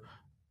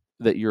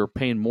that you're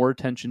paying more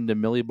attention to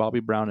Millie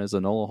Bobby Brown as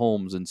Enola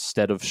Holmes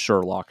instead of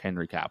Sherlock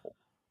Henry Cavill.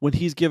 When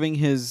he's giving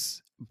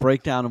his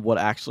breakdown of what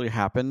actually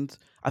happened,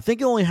 I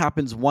think it only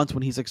happens once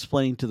when he's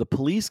explaining to the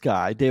police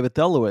guy, David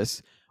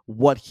Thewlis,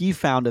 what he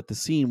found at the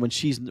scene when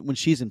she's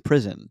in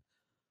prison.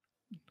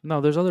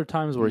 No, there's other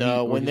times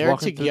where when they're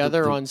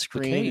together on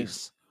screen.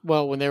 The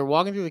well, when they're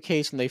walking through the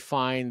case and they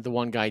find the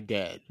one guy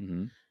dead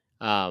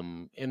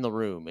mm-hmm. In the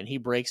room, and he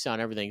breaks down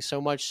everything so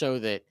much so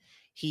that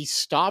he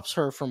stops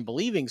her from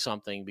believing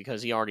something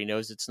because he already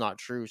knows it's not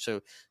true.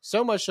 So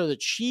much so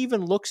that she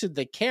even looks at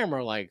the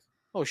camera like,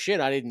 "Oh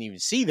shit, I didn't even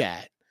see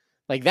that."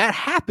 Like that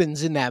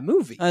happens in that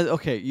movie.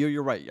 Okay,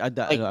 you're right. I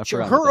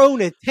her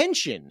own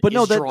attention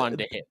is drawn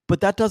to him.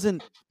 But that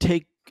doesn't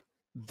take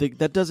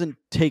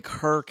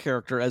her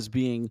character as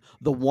being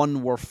the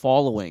one we're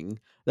following.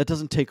 That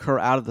doesn't take her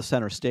out of the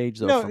center stage,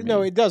 though.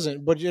 No, it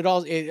doesn't. But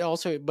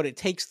it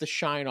takes the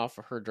shine off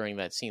of her during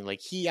that scene.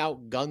 Like he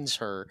outguns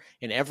her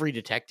in every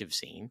detective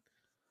scene.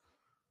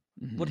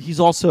 But he's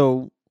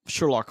also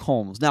Sherlock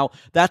Holmes. Now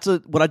that's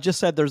what I just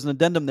said. There's an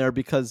addendum there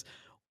because,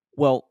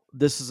 well,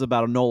 this is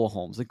about Enola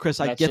Holmes, and Chris,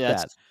 I get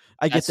that.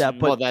 I get that,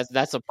 but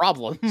that's a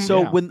problem.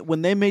 So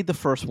when they made the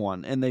first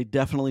one, and they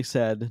definitely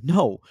said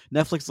no,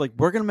 Netflix is like,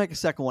 we're going to make a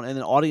second one, and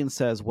the audience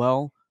says,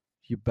 well,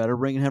 you better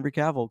bring in Henry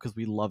Cavill because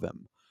we love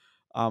him.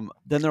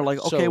 Then they're like,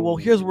 okay, well,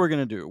 here's what we're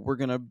going to do. We're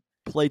going to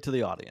play to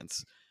the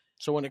audience.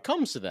 So when it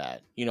comes to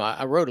that,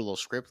 I wrote a little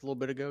script a little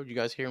bit ago. Did you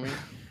guys hear me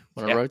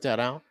when I wrote that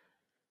out?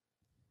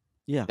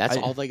 Yeah, that's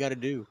all they got to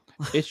do.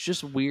 It's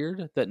just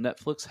weird that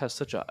Netflix has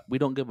such a we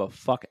don't give a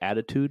fuck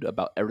attitude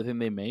about everything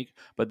they make,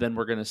 but then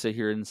we're going to sit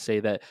here and say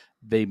that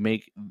they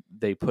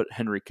put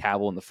Henry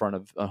Cavill in the front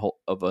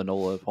of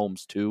Enola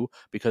Holmes 2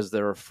 because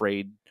they're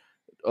afraid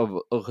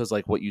because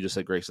like what you just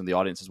said, Grayson, the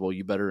audience says, well,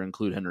 you better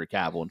include Henry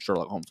Cavill and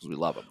Sherlock Holmes because we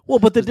love him. Well,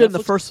 but they did in the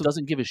first.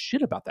 Doesn't give a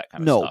shit about that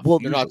kind of stuff. Well,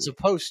 you're not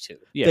supposed to.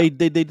 Yeah, they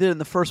did it in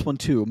the first one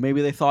too.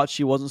 Maybe they thought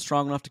she wasn't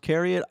strong enough to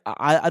carry it.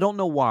 I don't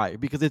know why,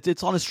 because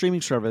it's on a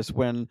streaming service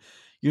when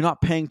you're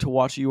not paying to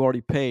watch it, you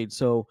already paid.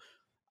 So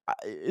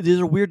these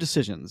are weird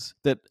decisions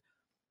that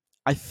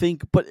I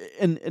think. But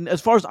and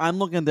as far as I'm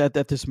looking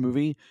at this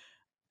movie,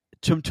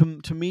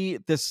 to me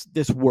this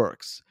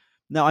works.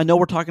 Now, I know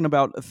we're talking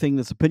about a thing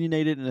that's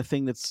opinionated and a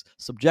thing that's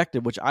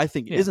subjective, which I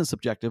think isn't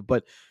subjective.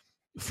 But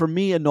for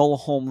me, Enola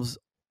Holmes,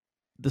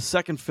 the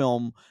second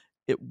film,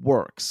 it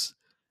works.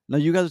 Now,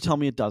 you guys are telling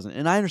me it doesn't,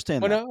 and I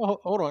understand that. No,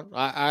 hold on.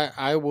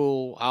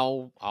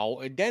 I'll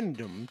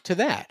addendum to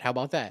that. How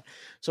about that?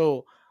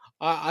 So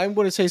I'm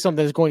going to say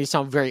something that's going to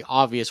sound very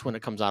obvious when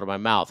it comes out of my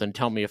mouth, and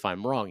tell me if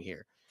I'm wrong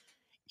here.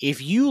 If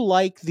you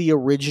like the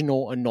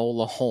original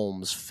Enola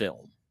Holmes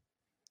film,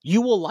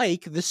 you will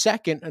like the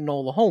second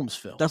Enola Holmes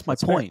film. That's my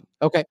point.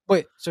 Fair. Okay,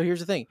 wait. So here's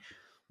the thing.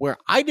 Where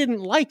I didn't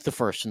like the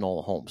first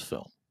Enola Holmes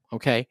film,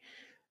 okay?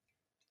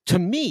 To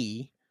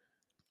me,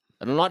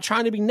 and I'm not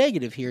trying to be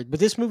negative here, but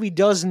this movie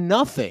does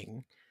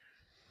nothing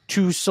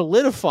to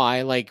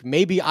solidify, like,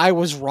 maybe I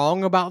was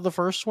wrong about the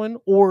first one,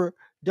 or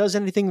does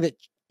anything that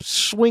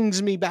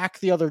swings me back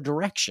the other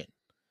direction.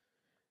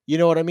 You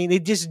know what I mean?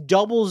 It just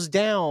doubles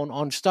down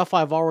on stuff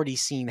I've already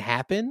seen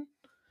happen,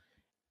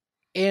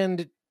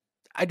 and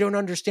I don't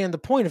understand the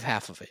point of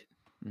half of it.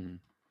 Mm.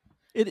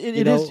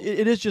 It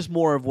is just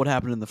more of what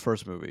happened in the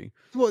first movie.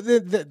 Well,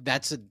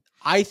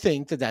 I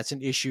think that's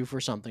an issue for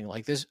something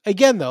like this.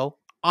 Again, though,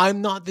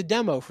 I'm not the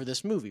demo for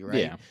this movie, right?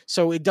 Yeah.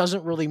 So it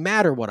doesn't really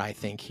matter what I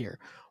think here.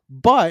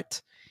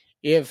 But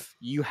if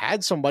you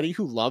had somebody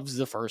who loves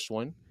the first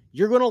one,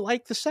 you're going to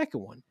like the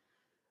second one.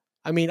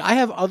 I mean, I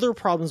have other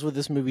problems with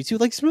this movie too.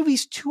 Like, this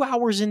movie's 2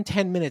 hours and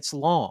 10 minutes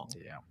long.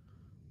 Yeah.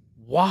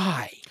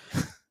 Why?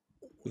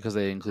 Because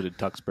they included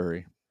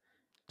Tewksbury.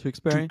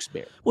 Tewksbury?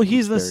 Well,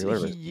 he's this.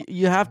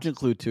 You have to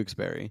include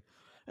Tewksbury,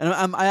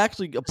 and I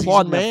actually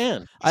applaud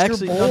man. I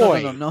actually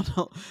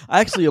no. I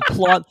actually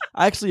applaud.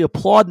 I actually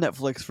applaud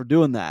Netflix for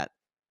doing that,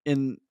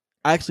 and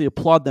I actually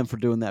applaud them for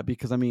doing that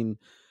because I mean,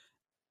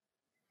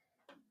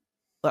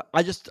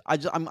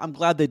 I'm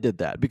glad they did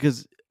that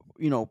because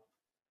you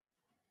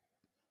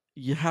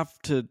have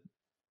to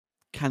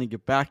kind of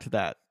get back to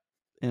that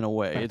in a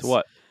way. Back It's to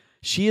what?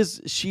 She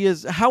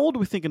is. How old do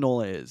we think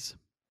Enola is?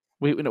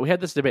 We had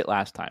this debate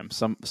last time.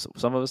 Some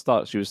of us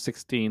thought she was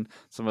 16.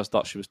 Some of us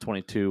thought she was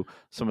 22.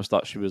 Some of us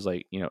thought she was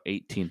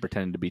 18,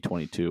 pretending to be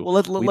 22. Well,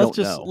 let's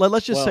just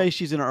Well, say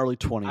she's in her early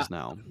 20s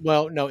now.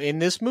 Well, no, in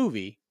this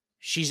movie,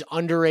 she's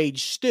underage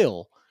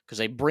still because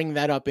they bring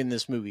that up in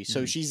this movie.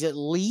 So she's at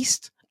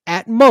least,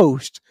 at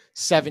most,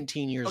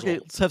 17 years Okay,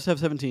 old. let's have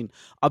 17.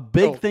 A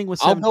big thing with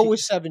 17. I'll go with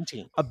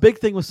 17. A big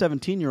thing with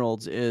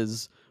 17-year-olds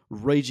is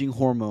raging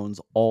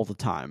hormones all the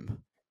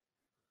time.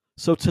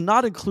 So to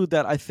not include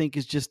that, I think,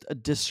 is just a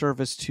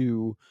disservice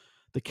to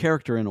the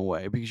character in a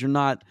way, because you're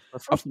not. The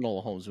first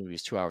Enola Holmes movie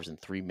is 2 hours and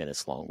 3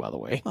 minutes long, by the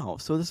way. Oh,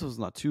 so this was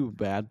not too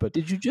bad. But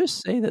Did you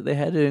just say that they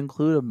had to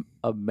include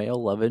a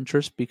male love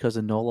interest because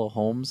Enola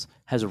Holmes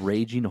has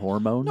raging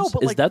hormones? No,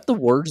 but is that the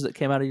words that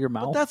came out of your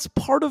mouth? But that's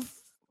part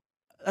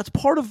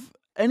of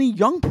any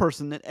young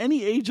person at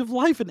any age of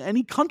life in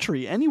any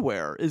country,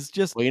 anywhere, is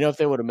just. Well, if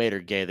they would have made her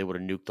gay, they would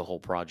have nuked the whole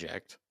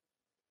project.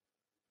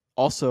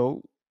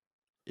 Also,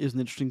 is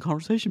an interesting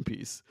conversation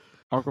piece.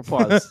 Awkward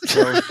pause.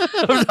 So,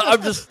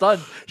 I'm just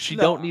stunned. She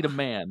don't need a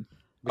man.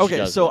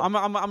 Okay, so I'm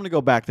going to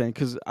go back then,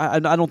 because I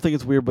don't think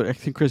it's weird, but I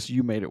think, Chris,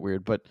 you made it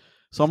weird. But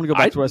so I'm going to go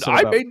back to what I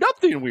said. I made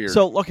nothing weird.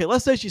 So, okay,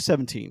 let's say she's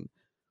 17.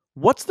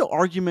 What's the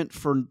argument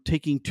for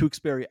taking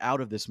Tewksbury out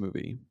of this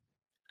movie?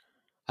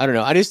 I don't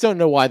know. I just don't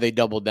know why they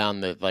doubled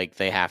down that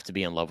they have to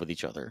be in love with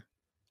each other.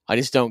 I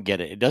just don't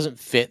get it. It doesn't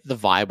fit the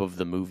vibe of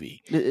the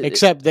movie.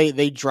 Except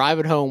they drive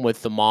it home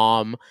with the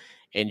mom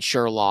and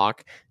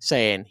Sherlock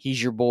saying,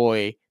 he's your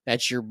boy,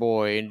 that's your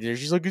boy. And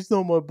she's like, it's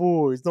not my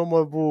boy, it's not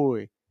my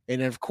boy.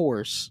 And of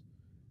course,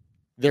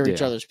 they're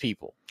each other's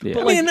people. Yeah.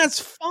 But and that's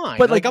fine.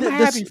 But I'm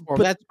happy for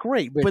them. That's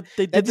great. But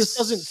they did that this just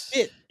doesn't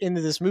fit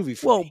into this movie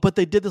for me. But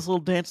they did this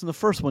little dance in the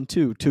first one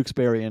too.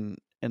 Tewksbury and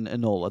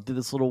Enola did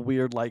this little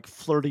weird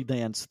flirty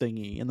dance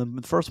thingy in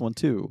the first one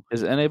too.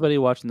 Is anybody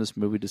watching this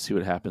movie to see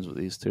what happens with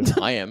these two?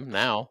 I am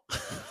now.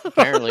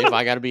 Apparently, if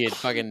I got to be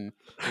fucking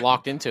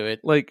locked into it.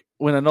 Like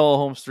when Enola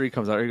Holmes 3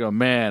 comes out, you go,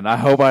 man, I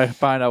hope I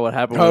find out what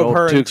happened with Hope old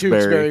her and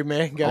Tewksbury. Tewksbury,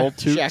 man, got Old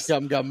Tewks. shacked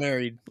up and got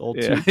married. Old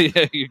Yeah, Tewks.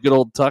 yeah, you good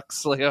old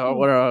Tux. Like,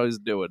 what are I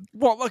doing?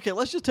 Well, okay,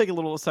 let's just take a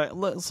little aside.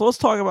 So let's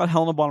talk about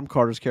Helena Bonham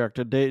Carter's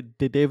character, David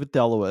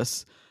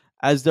DeLuise,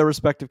 as their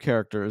respective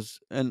characters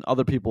and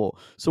other people.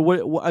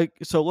 So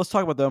so let's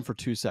talk about them for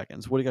 2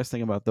 seconds. What do you guys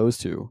think about those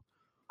two?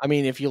 I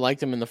mean, if you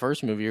liked him in the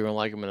first movie, you're gonna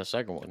like him in the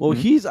second one. Well,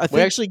 Mhm. I think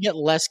we actually get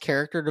less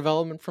character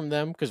development from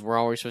them because we're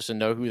always supposed to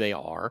know who they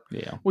are,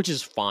 Yeah. which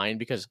is fine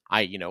because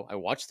I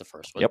watched the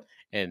first one, Yep.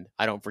 and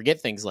I don't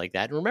forget things like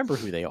that and remember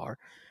who they are.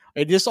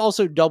 It just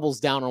also doubles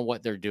down on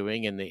what they're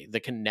doing and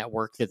the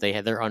network that they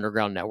had, their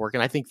underground network,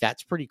 and I think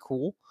that's pretty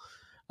cool.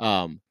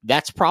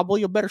 That's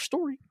probably a better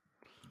story.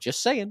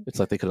 Just saying. It's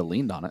like they could have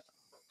leaned on it.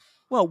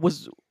 well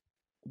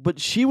but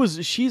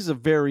she's a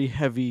very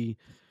heavy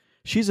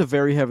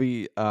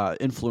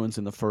influence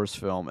in the first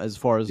film as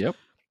far as Yep.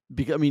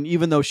 because I mean,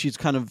 even though she's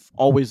kind of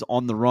always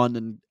on the run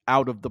and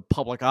out of the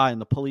public eye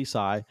and the police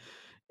eye,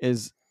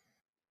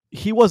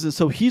 he wasn't.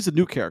 So he's a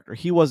new character.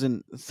 He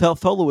wasn't.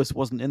 Lewis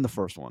wasn't in the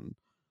first one.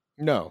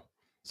 No.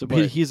 So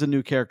But- he's a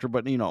new character.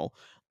 But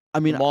I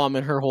mean, The mom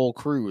and her whole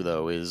crew,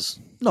 though, is...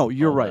 no,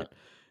 you're all right. that.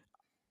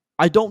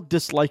 I don't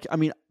dislike. I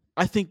mean,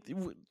 I think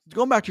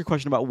going back to your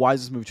question about why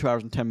is this movie 2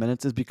 hours and 10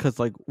 minutes is because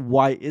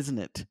why isn't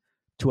it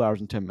 2 hours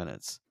and 10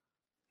 minutes?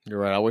 You're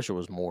right. I wish it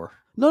was more.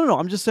 No.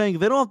 I'm just saying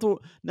they don't have to.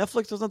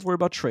 Netflix doesn't have to worry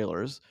about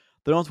trailers.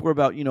 They don't have to worry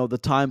about the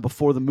time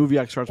before the movie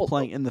actually starts Well,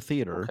 playing in the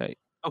theater.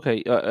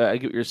 Okay. I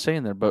get what you're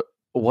saying there, but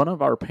one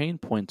of our pain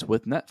points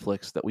with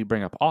Netflix that we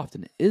bring up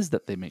often is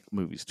that they make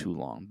movies too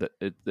long, that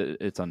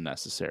it's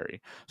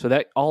unnecessary. So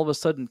that all of a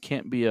sudden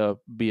can't be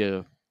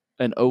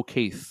an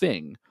okay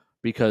thing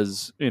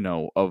because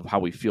of how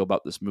we feel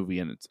about this movie,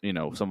 and it's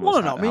some of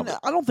us. No. I mean,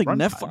 I don't think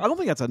runtime. I don't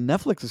think that's a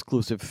Netflix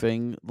exclusive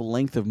thing. The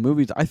length of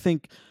movies. I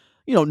think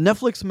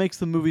Netflix makes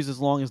the movies as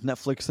long as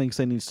Netflix thinks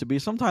they needs to be.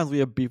 Sometimes we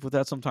have beef with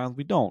that. Sometimes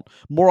we don't.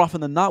 More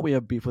often than not, we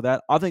have beef with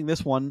that. I think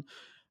this one,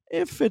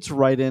 if it's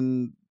right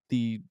in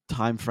the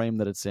time frame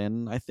that it's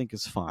in, I think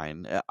is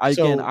fine. I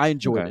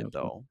enjoyed it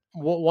though.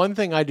 One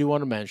thing I do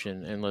want to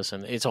mention, and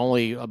listen, it's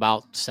only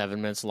about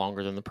 7 minutes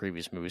longer than the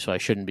previous movie, so I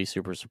shouldn't be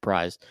super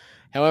surprised.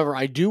 However,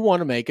 I do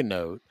want to make a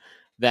note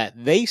that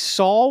they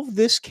solved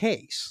this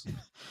case,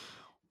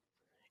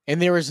 and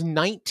there is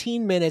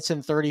 19 minutes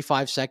and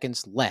 35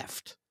 seconds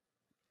left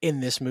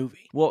in this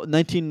movie. Well,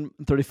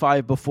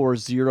 1935 before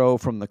 0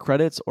 from the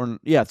credits,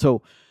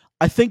 so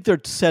I think they're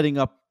setting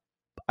up.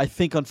 I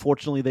think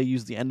unfortunately they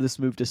used the end of this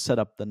movie to set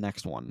up the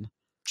next one.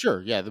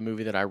 Sure, yeah, the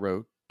movie that I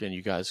wrote, and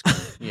you guys,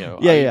 Yeah,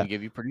 I yeah. even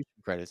give you producer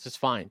credits. It's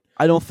fine.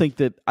 I don't think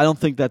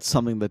that's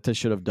something that they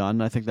should have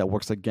done. I think that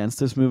works against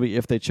this movie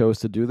if they chose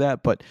to do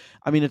that. But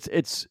I mean,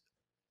 it's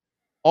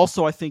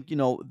also, I think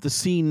the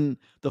scene,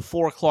 the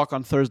 4:00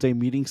 on Thursday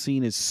meeting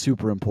scene, is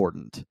super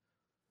important.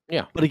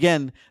 Yeah. But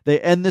again,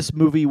 they end this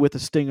movie with a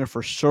stinger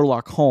for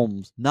Sherlock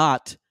Holmes,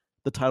 not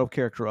the title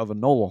character of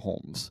Enola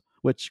Holmes.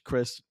 Which,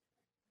 Chris,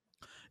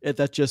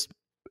 that just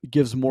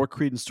gives more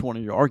credence to one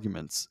of your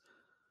arguments.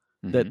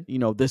 That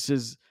this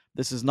is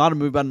not a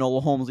movie about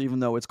Enola Holmes, even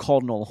though it's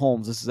called Enola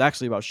Holmes. This is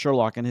actually about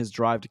Sherlock and his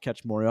drive to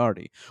catch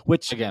Moriarty.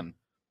 Which again,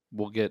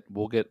 we'll get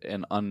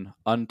an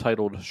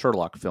untitled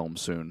Sherlock film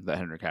soon that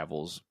Henry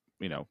Cavill's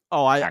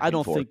I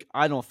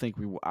don't think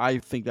we. I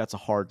think that's a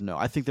hard no.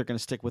 I think they're going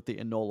to stick with the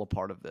Enola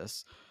part of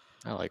this.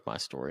 I like my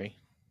story.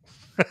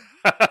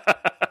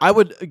 I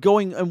would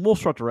and we'll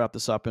start to wrap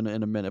this up in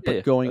a minute.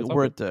 But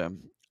we're at the.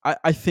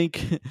 I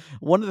think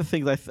one of the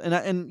things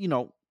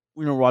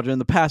Roger, in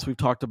the past we've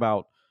talked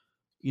about,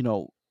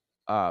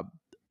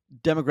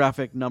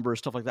 demographic numbers,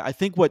 stuff like that. I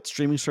think what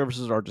streaming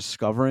services are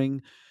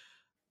discovering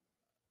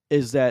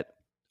is that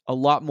a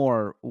lot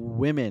more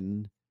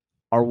women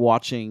are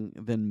watching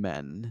than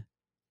men.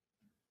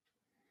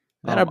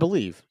 That I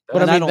believe,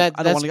 but I don't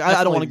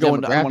want to go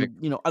into. I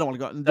don't want to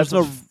go. There's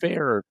no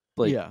fair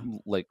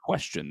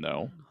question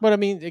though. But I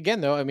mean,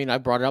 again, though, I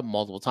brought it up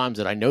multiple times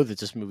that I know that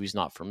this movie's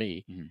not for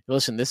me. Mm-hmm.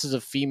 Listen, this is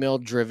a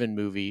female-driven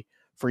movie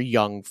for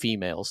young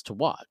females to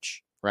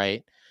watch,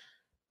 right?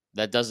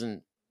 That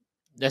doesn't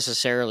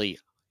necessarily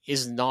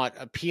is not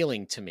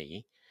appealing to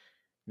me.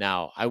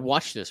 Now, I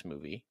watched this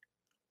movie.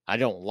 I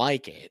don't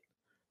like it.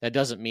 That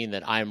doesn't mean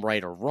that I'm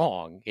right or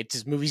wrong.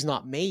 This movie's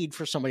not made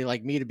for somebody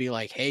like me to be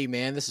like, hey,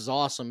 man, this is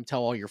awesome.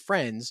 Tell all your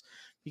friends.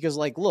 Because,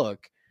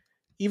 look,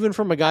 even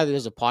from a guy that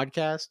does a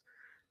podcast,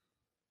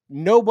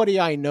 nobody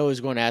I know is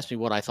going to ask me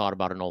what I thought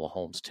about Enola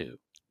Holmes 2.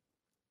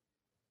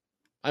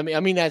 I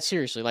mean that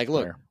seriously.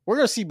 Look, we're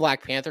going to see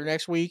Black Panther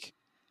next week.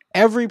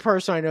 Every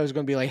person I know is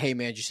going to be like, hey,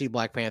 man, did you see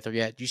Black Panther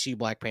yet? Did you see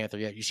Black Panther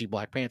yet? Did you see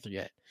Black Panther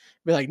yet?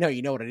 Be like, no,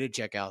 you know what I did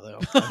check out,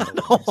 though?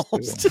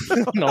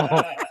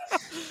 No.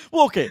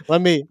 Well, okay. Let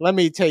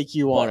me take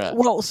you on a...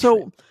 Well,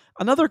 so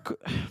another...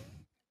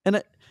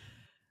 And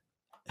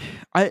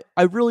I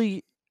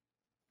really...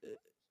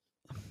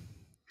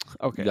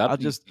 Okay, I'll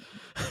just...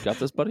 Got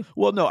this, buddy?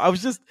 Well, no, I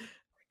was just...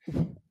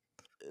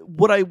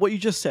 What you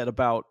just said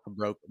about...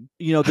 broken.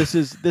 This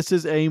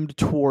is aimed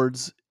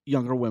towards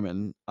younger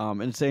women,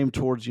 and it's aimed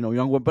towards, young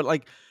women.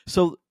 But,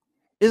 so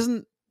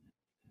isn't...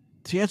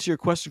 To answer your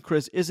question,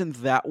 Chris,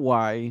 isn't that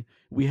why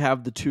we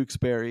have the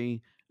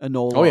Tewksbury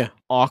Enola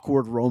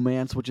awkward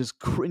romance, which is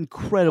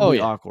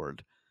incredibly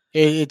awkward?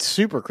 It's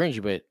super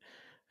cringy, but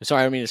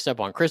sorry, I don't mean to step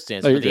on Chris'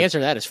 answer, but the answer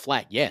to that is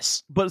flat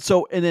yes. But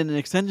and then an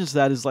extension to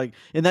that is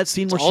in that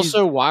scene where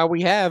also why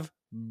we have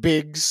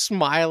big,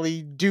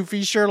 smiley,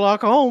 doofy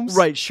Sherlock Holmes.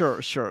 Right, sure.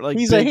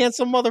 He's a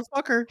handsome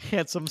motherfucker.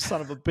 Handsome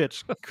son of a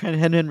bitch.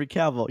 Henry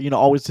Cavill,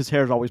 always his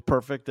hair is always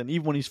perfect, and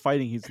even when he's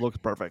fighting, he looks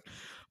perfect.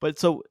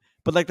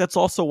 But that's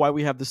also why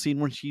we have the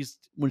scene when she's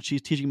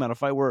teaching him how to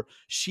fight, where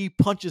she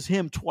punches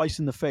him twice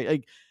in the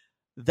face.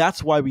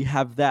 That's why we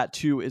have that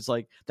too. Is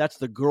that's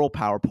the girl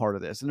power part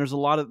of this. And there's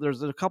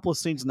a couple of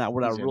scenes in that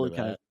where that really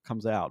kind of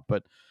comes out.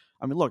 But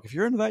I mean, look, if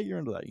you're into that, you're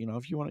into that.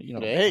 If you want to,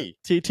 hey,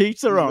 teach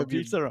their own.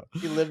 Teach their own.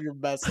 You live your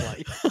best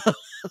life.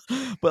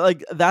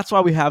 But that's why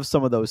we have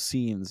some of those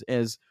scenes.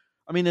 As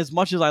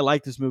much as I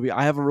like this movie,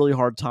 I have a really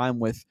hard time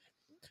with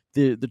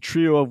the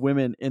trio of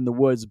women in the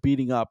woods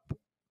beating up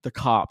the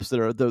cops that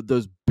are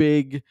those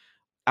big,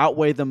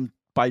 outweigh them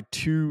by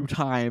 2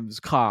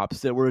 times cops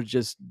that were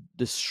just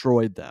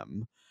destroyed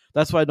them.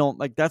 That's why I don't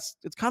like. It's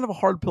kind of a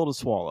hard pill to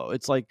swallow.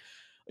 It's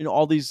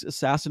all these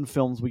assassin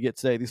films we get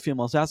today, these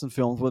female assassin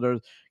films, where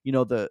there's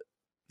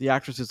the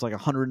actress is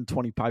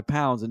 125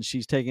 pounds and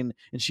she's taking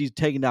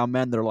down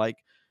men that are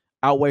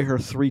outweigh her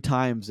 3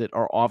 times that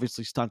are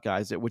obviously stunt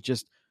guys that would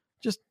just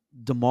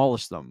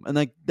demolish them.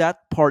 And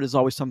that part is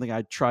always something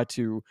I try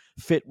to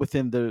fit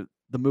within the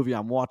movie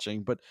I'm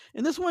watching, but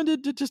in this one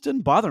it just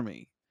didn't bother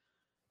me.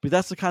 But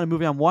that's the kind of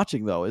movie I'm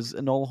watching, though. Is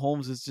Enola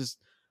Holmes is just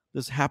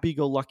this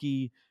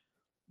happy-go-lucky,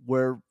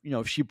 where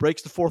if she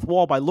breaks the fourth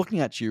wall by looking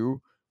at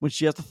you when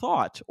she has a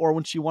thought, or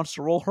when she wants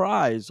to roll her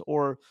eyes,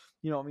 or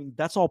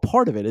that's all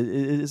part of it,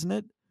 isn't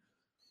it?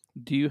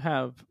 Do you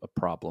have a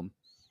problem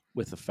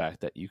with the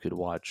fact that you could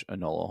watch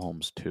Enola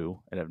Holmes 2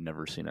 and have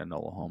never seen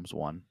Enola Holmes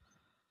 1,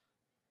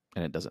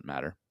 and it doesn't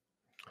matter?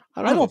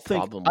 I don't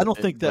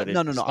think that.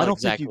 No. I don't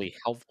exactly think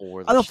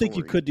helpful. I don't think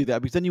you could do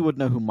that, because then you would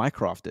know who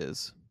Mycroft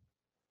is.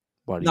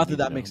 Not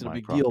that makes it a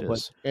big deal,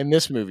 but in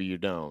this movie you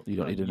don't. You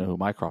don't need to know who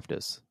Mycroft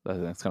is.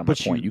 That's kind of my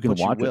point. You can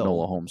watch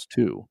Enola Holmes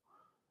 2.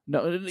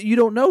 No, you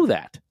don't know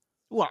that.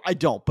 Well, I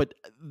don't, but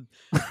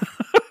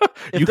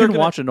you can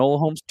watch Enola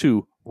Holmes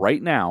 2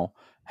 right now.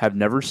 Have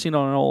never seen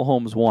Enola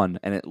Holmes 1,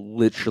 and it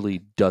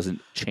literally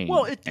doesn't change.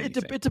 Well,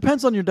 it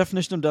depends on your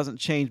definition of doesn't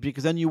change,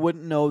 because then you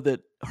wouldn't know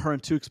that her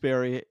and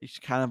Tewksbury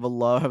kind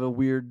of have a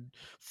weird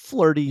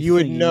flirty. You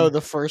would know the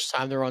first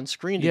time they're on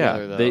screen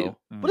together, though.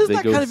 But isn't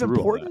that kind of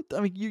important?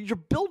 I mean, you're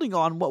building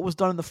on what was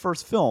done in the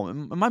first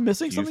film. Am I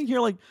missing something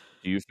here?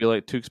 Do you feel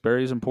like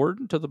Tewksbury is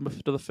important to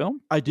the film?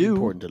 I do.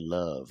 Important to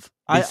love.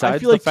 Besides I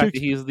feel the fact that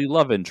he's the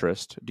love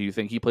interest, do you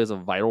think he plays a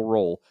vital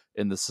role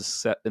in the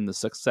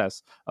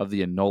success of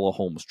the Enola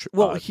Holmes?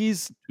 Well,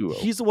 he's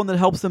the one that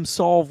helps them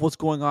solve what's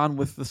going on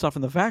with the stuff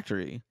in the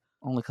factory.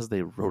 Only because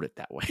they wrote it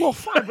that way. Well,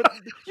 fine, but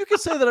you can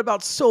say that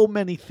about so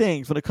many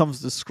things when it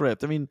comes to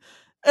script. I mean,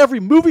 every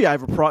movie I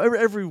have a problem.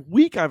 Every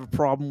week I have a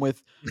problem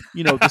with,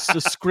 the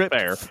script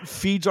Fair.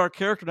 feeds our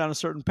character down a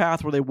certain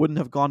path where they wouldn't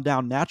have gone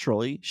down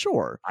naturally.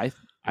 Sure, I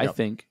Yep.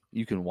 think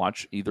you can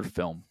watch either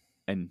film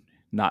and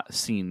not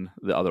seen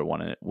the other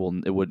one, and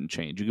it wouldn't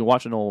change. You can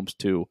watch Enola Holmes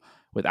 2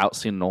 without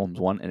seeing Enola Holmes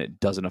 1, and it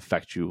doesn't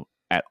affect you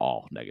at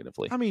all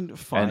negatively. I mean,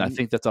 fine. And I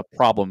think that's a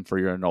problem for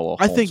your Enola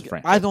Holmes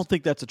franchise. I don't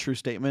think that's a true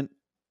statement.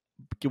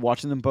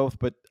 Watching them both,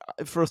 but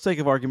for the sake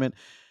of argument,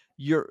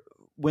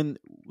 when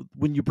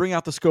you bring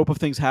out the scope of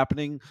things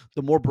happening,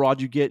 the more broad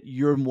you get,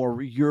 you're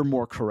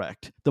more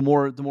correct. The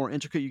more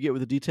intricate you get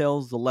with the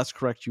details, the less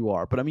correct you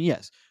are. But I mean,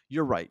 yes,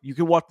 you're right. You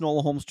can watch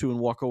Enola Holmes 2 and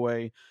walk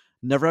away,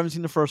 never having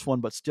seen the first one,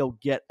 but still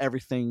get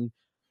everything.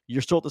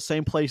 You're still at the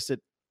same place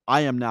that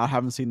I am now,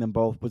 haven't seen them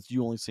both, but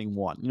you only seeing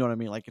one. You know what I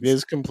mean? Like It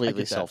is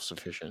completely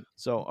self-sufficient.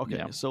 So okay,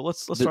 Yeah. so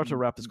let's start to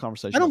wrap this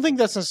conversation. I don't think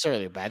that's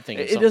necessarily a bad thing.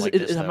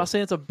 I'm not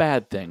saying it's a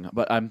bad thing,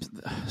 but I'm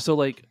so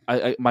like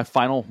my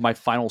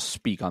final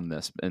speak on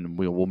this, and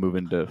we'll move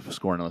into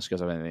scoring unless you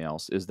guys have anything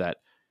else. Is that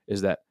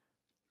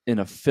in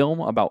a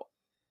film about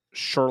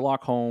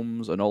Sherlock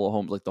Holmes, Enola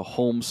Holmes, like the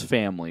Holmes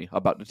family,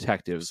 about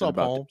detectives and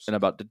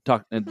about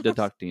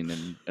deducting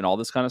and all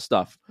this kind of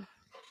stuff,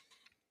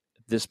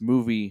 this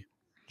movie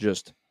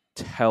just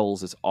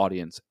tells its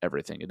audience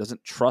everything. It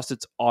doesn't trust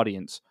its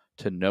audience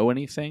to know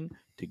anything,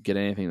 to get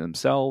anything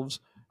themselves,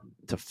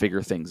 to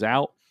figure things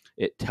out.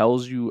 It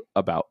tells you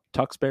about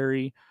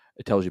Tuxbury.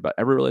 It tells you about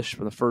every relationship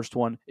from the first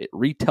one. It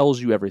retells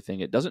you everything.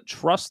 It doesn't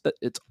trust that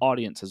its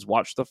audience has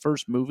watched the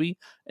first movie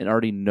and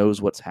already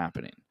knows what's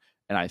happening.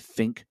 And I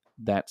think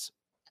that's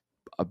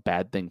a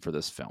bad thing for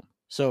this film.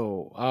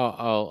 So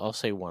I'll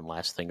say one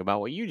last thing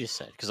about what you just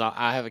said, because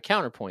I have a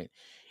counterpoint.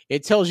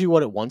 It tells you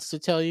what it wants to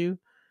tell you,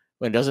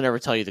 but it doesn't ever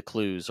tell you the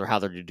clues or how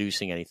they're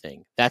deducing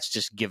anything. That's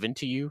just given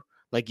to you.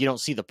 Like, you don't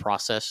see the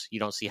process. You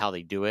don't see how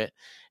they do it.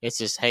 It's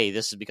just, hey,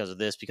 this is because of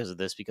this, because of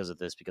this, because of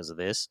this, because of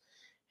this.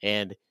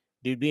 And,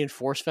 dude, being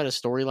force-fed a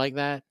story like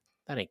that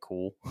ain't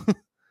cool.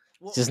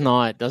 It's just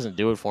not, doesn't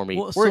do it for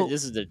me.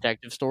 This is a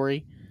detective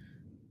story.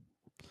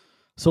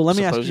 So let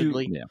me ask you.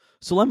 Supposedly. Yeah.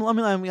 So let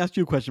me ask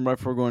you a question right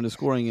before going to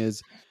scoring.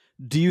 Is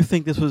do you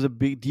think this was a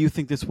big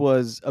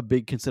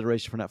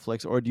consideration for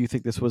Netflix, or do you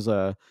think this was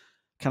a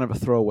kind of a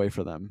throwaway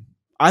for them?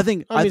 I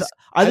think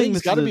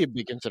it's got to be a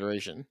big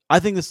consideration. I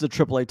think this is a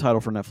AAA title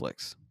for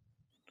Netflix.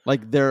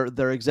 Like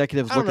their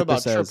executives look at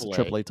this as a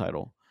AAA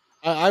title.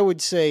 I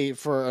would say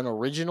for an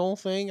original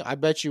thing, I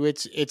bet you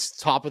it's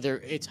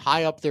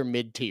high up their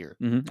mid tier.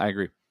 Mm-hmm, I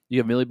agree. You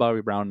have Millie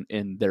Bobby Brown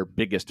in their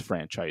biggest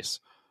franchise.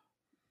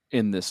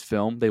 In this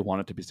film, they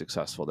want it to be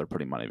successful. They're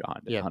putting money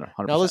behind it. Yeah.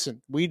 100%. Now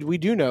listen, we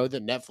do know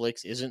that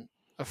Netflix isn't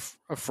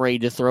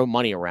afraid to throw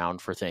money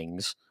around for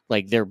things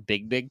like their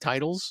big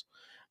titles.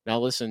 Now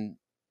listen,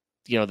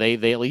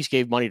 they at least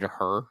gave money to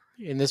her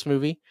in this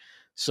movie,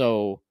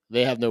 so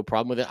they have no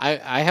problem with it.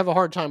 I have a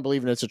hard time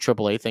believing it's a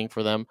AAA thing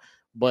for them,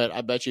 but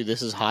I bet you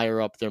this is higher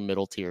up their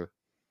middle tier.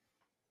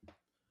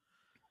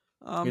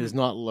 It is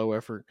not low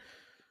effort.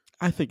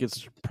 I think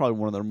it's probably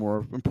one of their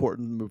more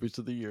important movies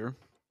of the year.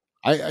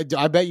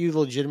 I bet you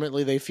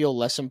legitimately they feel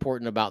less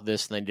important about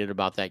this than they did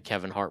about that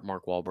Kevin Hart,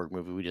 Mark Wahlberg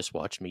movie we just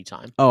watched, Me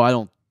Time. Oh, I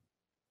don't.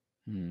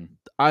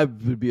 I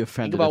would be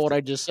offended. Think about what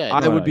I just said.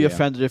 I would be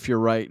offended if you're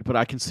right, but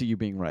I can see you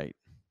being right.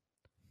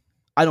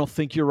 I don't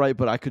think you're right,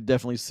 but I could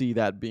definitely see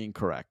that being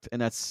correct,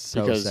 and that's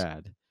so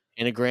sad.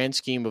 In a grand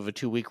scheme of a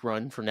 2-week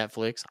run for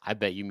Netflix, I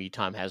bet you Me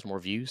Time has more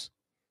views.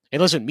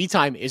 And listen, Me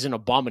Time is an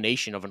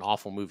abomination of an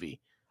awful movie.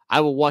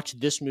 I will watch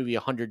this movie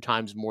 100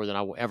 times more than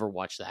I will ever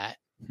watch that.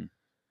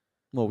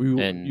 Well,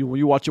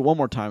 you watch it one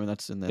more time, and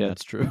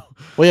that's true.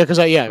 Well, yeah,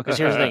 because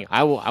here's the thing: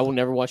 I will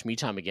never watch Me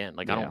Time again.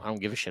 Like I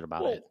don't give a shit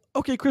about it.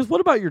 Okay, Chris,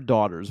 what about your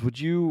daughters? Would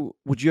you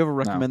ever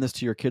recommend this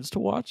to your kids to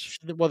watch?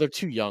 Well, they're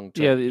too young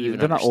to. Yeah,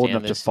 they're not old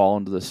enough to fall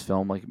into this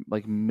film.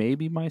 Like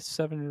maybe my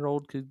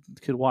 7-year-old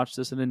could watch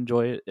this and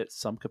enjoy it at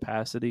some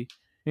capacity.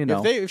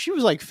 If she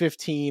was like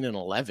 15 and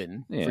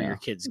 11 for your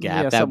kids'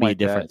 gap, that would be a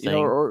different thing.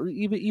 Or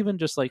even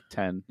just like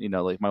 10.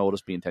 Like my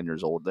oldest being 10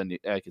 years old, then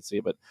I could see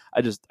it. But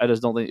I just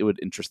don't think it would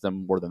interest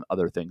them more than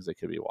other things they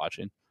could be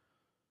watching.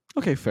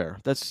 Okay, fair.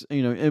 That's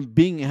and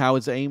being how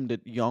it's aimed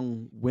at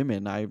young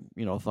women, I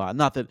thought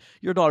not that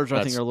your daughters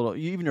I think are a little,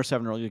 even your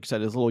 7-year-old, you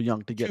said, is a little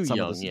young to get some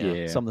of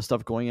the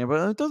stuff going in,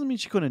 but it doesn't mean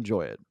she couldn't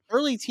enjoy it.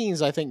 Early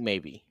teens, I think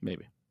maybe.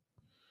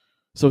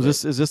 So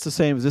is this the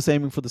same? Is this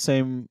aiming for the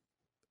same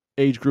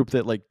age group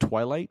that like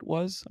Twilight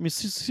was? I mean,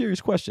 it's a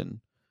serious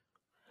question.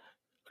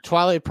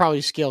 Twilight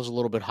probably scales a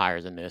little bit higher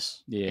than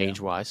this,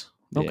 age-wise.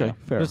 Okay,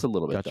 fair. Just a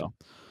little bit, though.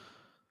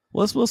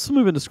 Well, let's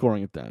move into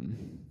scoring it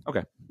then.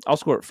 Okay, I'll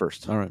score it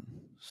first. All right.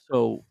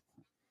 So,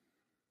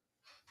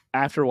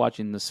 after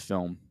watching this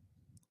film,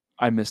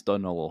 I missed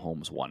Enola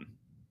Holmes 1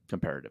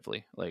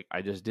 comparatively. Like,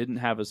 I just didn't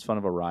have as fun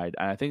of a ride,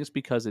 and I think it's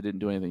because it didn't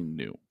do anything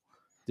new.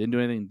 Didn't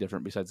do anything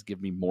different besides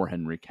give me more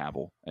Henry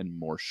Cavill and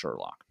more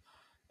Sherlock.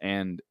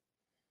 And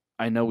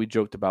I know we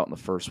joked about in the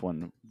first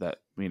one that,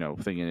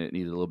 thinking it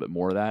needed a little bit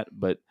more of that,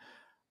 but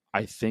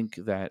I think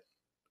that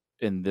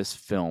in this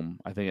film,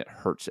 I think it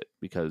hurts it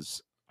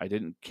because I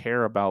didn't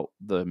care about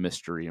the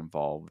mystery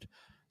involved.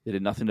 They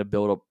did nothing to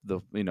build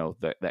up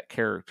that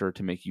character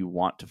to make you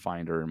want to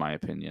find her. In my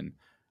opinion,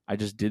 I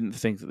just didn't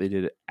think that they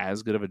did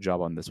as good of a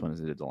job on this one as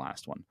they did the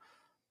last one.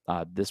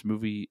 This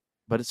movie,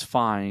 but it's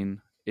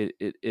fine.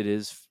 It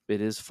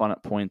is fun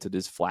at points. It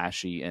is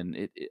flashy,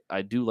 and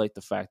I do like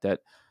the fact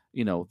that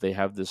they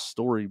have this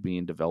story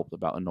being developed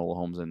about Enola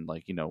Holmes and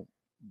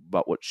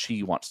about what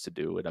she wants to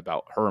do and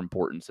about her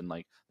importance and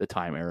like the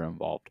time era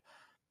involved.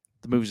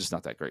 The movie's just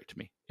not that great to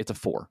me. It's a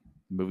 4.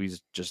 The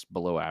movie's just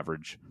below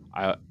average.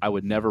 I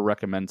would never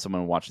recommend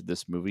someone watch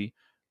this movie,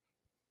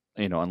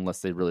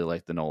 unless they really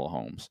like the Enola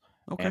Holmes.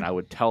 Okay. And I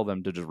would tell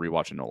them to just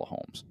rewatch Enola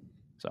Holmes.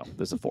 So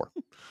this is a 4.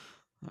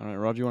 All right,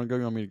 Roger, you want to go?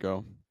 You want me to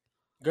go?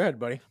 Go ahead,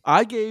 buddy.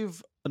 I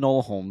gave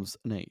Enola Holmes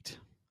an 8.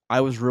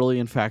 I was really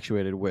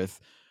infatuated with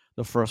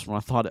the first one.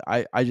 I thought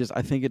I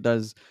think it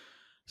does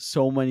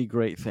so many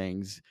great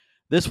things.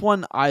 This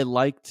one I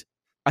liked.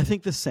 I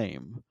think the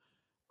same.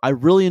 I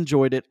really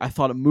enjoyed it. I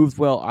thought it moved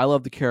well. I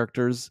love the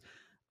characters.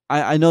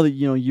 I know that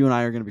you and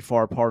I are going to be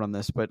far apart on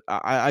this, but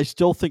I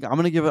still think I'm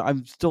going to give it.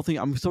 I'm still going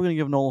to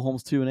give Enola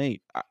Holmes 2 an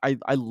 8.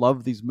 I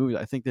love these movies.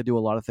 I think they do a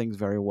lot of things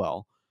very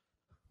well.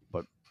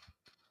 But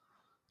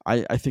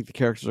I think the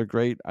characters are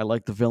great. I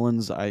like the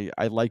villains. I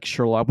like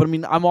Sherlock. But I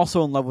mean, I'm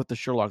also in love with the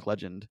Sherlock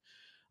legend.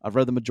 I've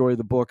read the majority of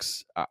the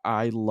books.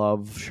 I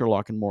love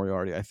Sherlock and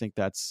Moriarty. I think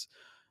that's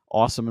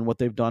awesome, and what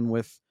they've done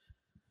with.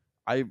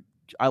 I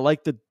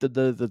like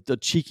the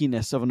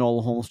cheekiness of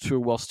Enola Holmes too,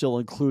 while still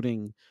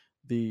including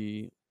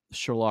the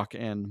Sherlock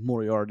and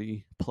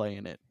Moriarty play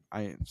in it.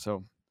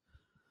 So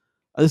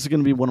this is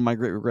going to be one of my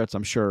great regrets,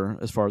 I'm sure,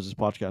 as far as this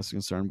podcast is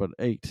concerned. But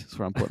 8 is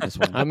where I'm putting this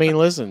one. I mean,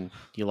 listen,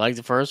 you liked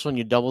the first one,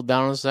 you doubled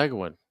down on the second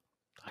one.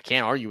 I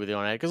can't argue with you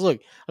on that because look,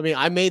 I mean,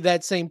 I made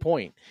that same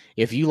point.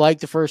 If you like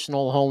the first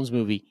Enola Holmes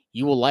movie,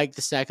 you will like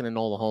the second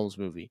Enola Holmes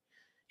movie.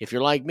 If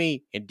you're like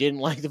me and didn't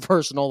like the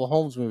first Enola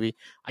Holmes movie,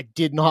 I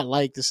did not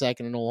like the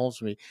second Enola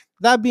Holmes movie.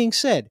 That being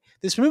said,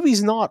 this movie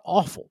is not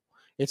awful.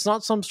 It's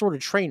not some sort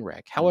of train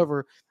wreck.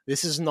 However,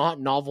 this is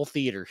not novel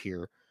theater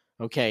here.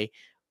 Okay,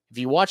 if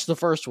you watched the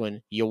first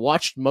one, you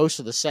watched most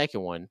of the second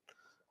one.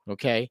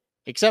 Okay,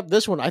 except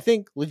this one, I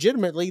think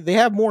legitimately they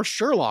have more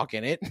Sherlock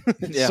in it.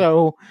 Yeah.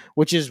 So,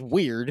 which is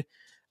weird.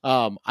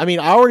 I mean,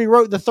 I already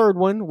wrote the third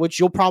one, which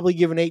you'll probably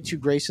give an 8 to,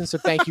 Grayson. So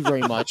thank you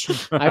very much.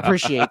 I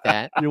appreciate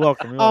that. You're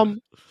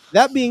welcome.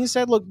 That being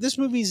said, look, this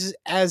movie's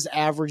as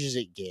average as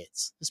it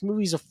gets. This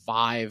movie's a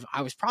 5.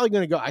 I was probably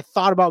going to go. I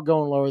thought about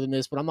going lower than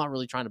this, but I'm not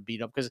really trying to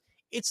beat up because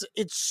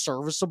it's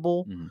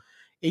serviceable. Mm-hmm.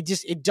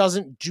 It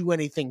doesn't do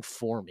anything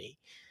for me.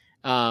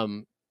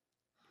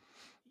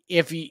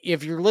 If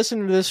you're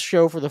listening to this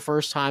show for the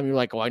first time, you're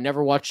like, oh, I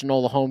never watched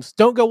Enola Holmes.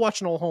 Don't go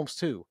watch Enola Holmes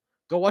 2.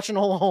 Go watch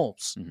Enola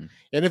Holmes. Mm-hmm.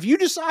 And if you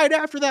decide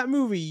after that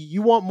movie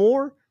you want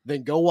more,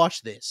 then go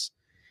watch this.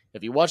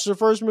 If you watch the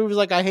first movie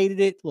like I hated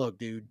it, look,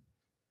 dude,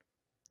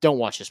 don't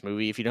watch this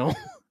movie if you don't.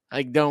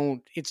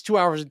 Don't. It's 2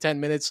 hours and 10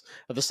 minutes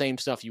of the same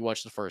stuff you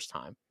watched the first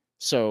time.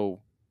 So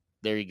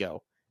there you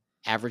go.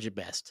 Average at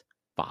best,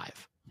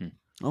 5.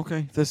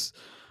 Okay, this.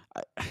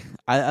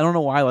 I don't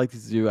know why I like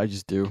to do. I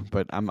just do,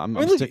 but I'm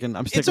sticking.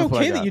 I'm sticking. It's with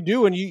what I okay that got. you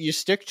do and you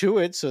stick to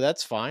it, so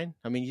that's fine.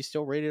 I mean, you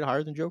still rated it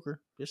higher than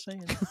Joker. Just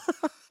saying.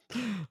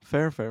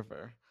 Fair.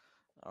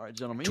 All right,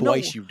 gentlemen.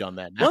 Twice you've done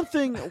that. Now. One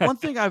thing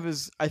I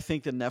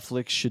think that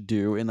Netflix should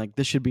do, and like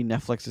this should be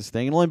Netflix's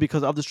thing, and only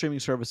because of the streaming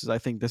services, I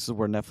think this is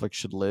where Netflix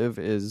should live.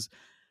 Is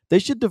they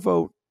should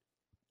devote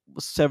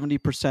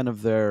 70%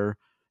 of their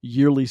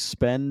yearly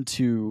spend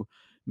to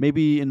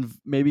maybe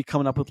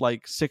coming up with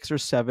like 6 or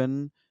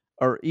 7,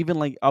 or even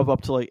like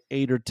up to like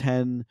 8 or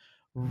 10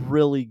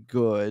 really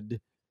good.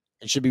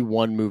 It should be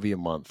one movie a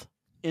month.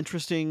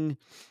 Interesting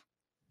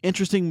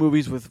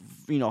movies with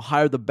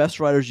hire the best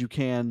writers you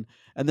can,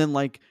 and then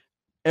like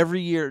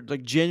every year,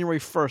 like January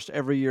 1st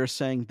every year,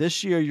 saying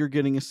this year you're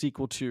getting a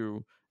sequel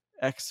to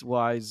X,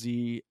 Y,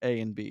 Z, A,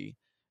 and B,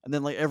 and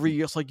then like every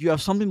year it's like you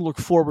have something to look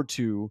forward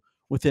to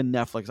within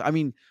Netflix. I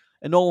mean,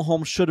 Enola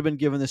Holmes should have been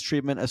given this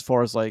treatment as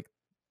far as like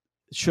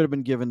should have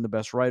been given the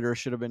best writer,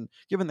 should have been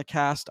given the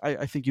cast.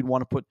 I think you'd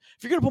want to put,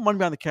 if you're going to put money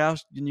behind the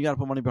cast, then you got to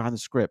put money behind the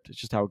script. It's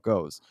just how it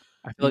goes.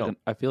 I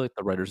feel like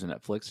the writers of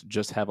Netflix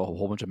just have a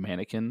whole bunch of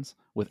mannequins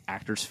with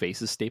actors'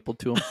 faces stapled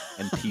to them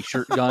and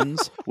T-shirt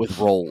guns with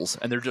rolls,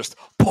 and they're just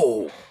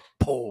boom,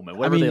 and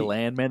wherever they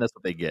land, man, that's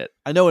what they get.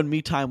 I know in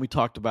Me Time we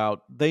talked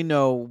about they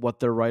know what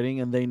they're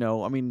writing, and they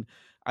know. I mean,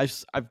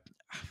 I've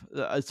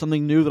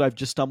something new that I've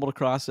just stumbled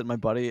across that my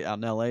buddy out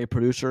in LA, a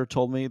producer,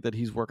 told me that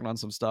he's working on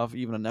some stuff.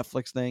 Even a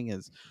Netflix thing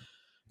is,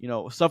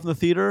 stuff in the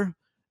theater.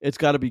 It's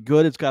got to be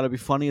good. It's got to be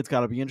funny. It's got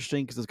to be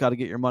interesting because it's got to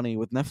get your money.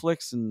 With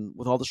Netflix and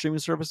with all the streaming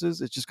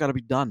services, it's just got to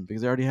be done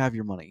because they already have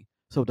your money.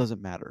 So it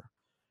doesn't matter.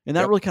 And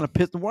that really kind of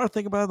the more I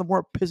think about it, the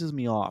more it pisses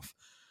me off.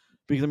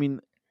 Because, I mean,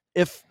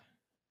 if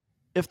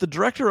the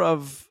director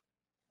of,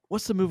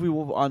 what's the movie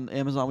on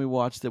Amazon we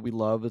watched that we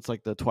love? It's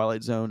like the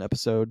Twilight Zone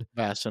episode.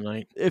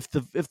 Vassanite. If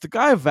the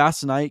guy of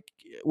Vassanite,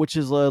 which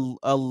is a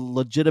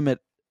legitimate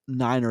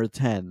 9 or a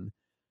 10,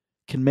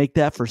 can make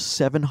that for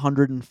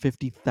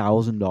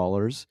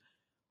 $750,000,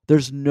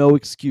 There's no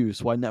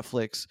excuse why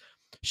Netflix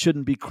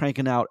shouldn't be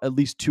cranking out at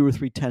least 2 or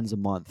 3 tens a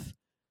month.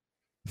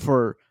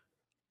 For,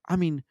 I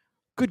mean,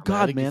 good I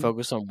God, think man. you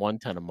focus on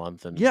 110 a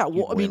month, and Yeah,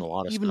 you well, I win mean, a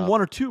lot of even stuff.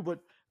 1 or 2, but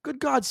good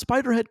God,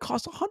 Spiderhead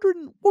cost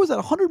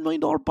 $100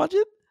 million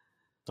budget?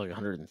 It's like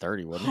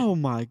 130, wasn't it? Oh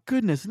my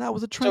goodness, and that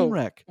was a train So,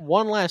 wreck.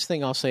 one last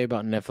thing I'll say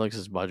about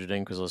Netflix's budgeting,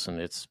 because listen,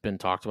 it's been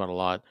talked about a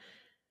lot.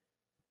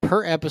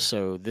 Per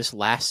episode, this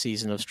last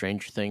season of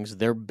Stranger Things,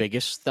 their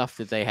biggest stuff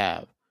that they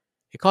have,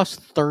 it costs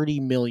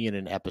 $30 million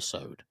an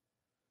episode,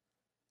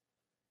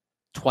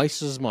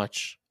 twice as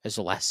much as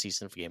the last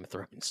season of Game of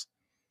Thrones.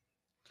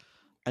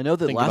 I know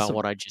that Think about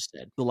what I just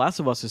said. The Last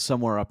of Us is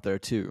somewhere up there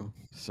too.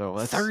 So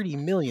that's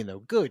 $30 million, though.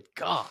 Good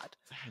God!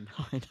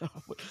 I know.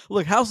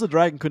 Look, House of the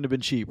Dragon couldn't have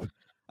been cheap.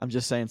 I'm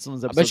just saying, some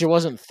of those I episodes. bet you it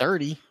wasn't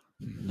 30.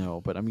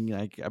 No, but I mean,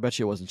 I bet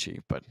you it wasn't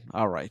cheap. But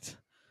all right,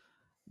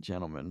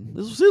 gentlemen,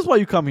 this is why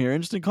you come here.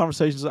 Interesting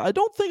conversations. I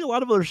don't think a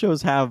lot of other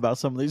shows have about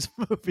some of these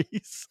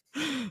movies,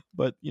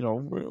 but you know,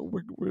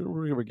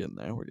 we're getting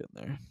there. We're getting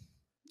there.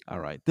 All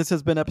right, this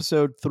has been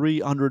episode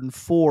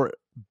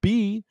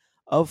 304B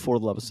of For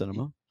the Love of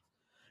Cinema.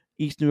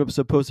 Each new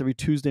episode posts every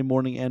Tuesday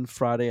morning and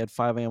Friday at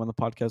 5 a.m. on the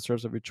podcast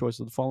service of your choice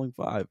of the following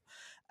 5: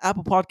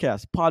 Apple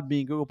Podcasts,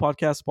 Podbean, Google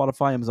Podcasts,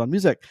 Spotify, Amazon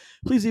Music.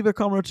 Please leave a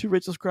comment or 2,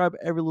 rate, subscribe.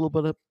 Every little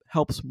bit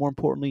helps. More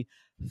importantly,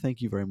 thank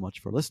you very much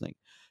for listening.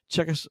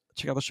 Check out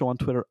the show on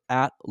Twitter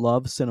at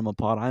Love Cinema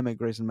Pod. I'm at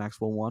Grayson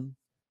Maxwell 1.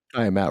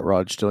 I am at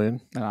Rod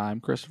Stillion. And I'm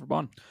Christopher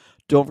Bond.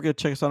 Don't forget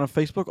to check us out on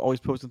Facebook. Always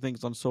posting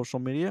things on social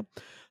media.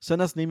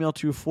 Send us an email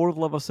to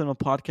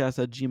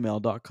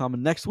fortheloveofcinemapodcast@gmail.com.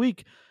 And next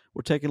week,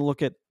 we're taking a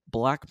look at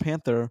Black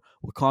Panther,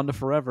 Wakanda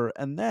Forever.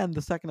 And then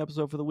the second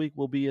episode for the week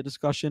will be a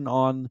discussion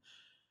on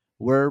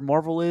where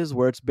Marvel is,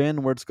 where it's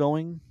been, where it's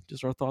going.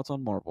 Just our thoughts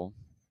on Marvel.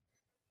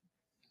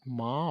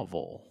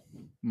 Marvel.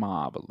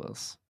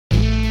 Marvelous.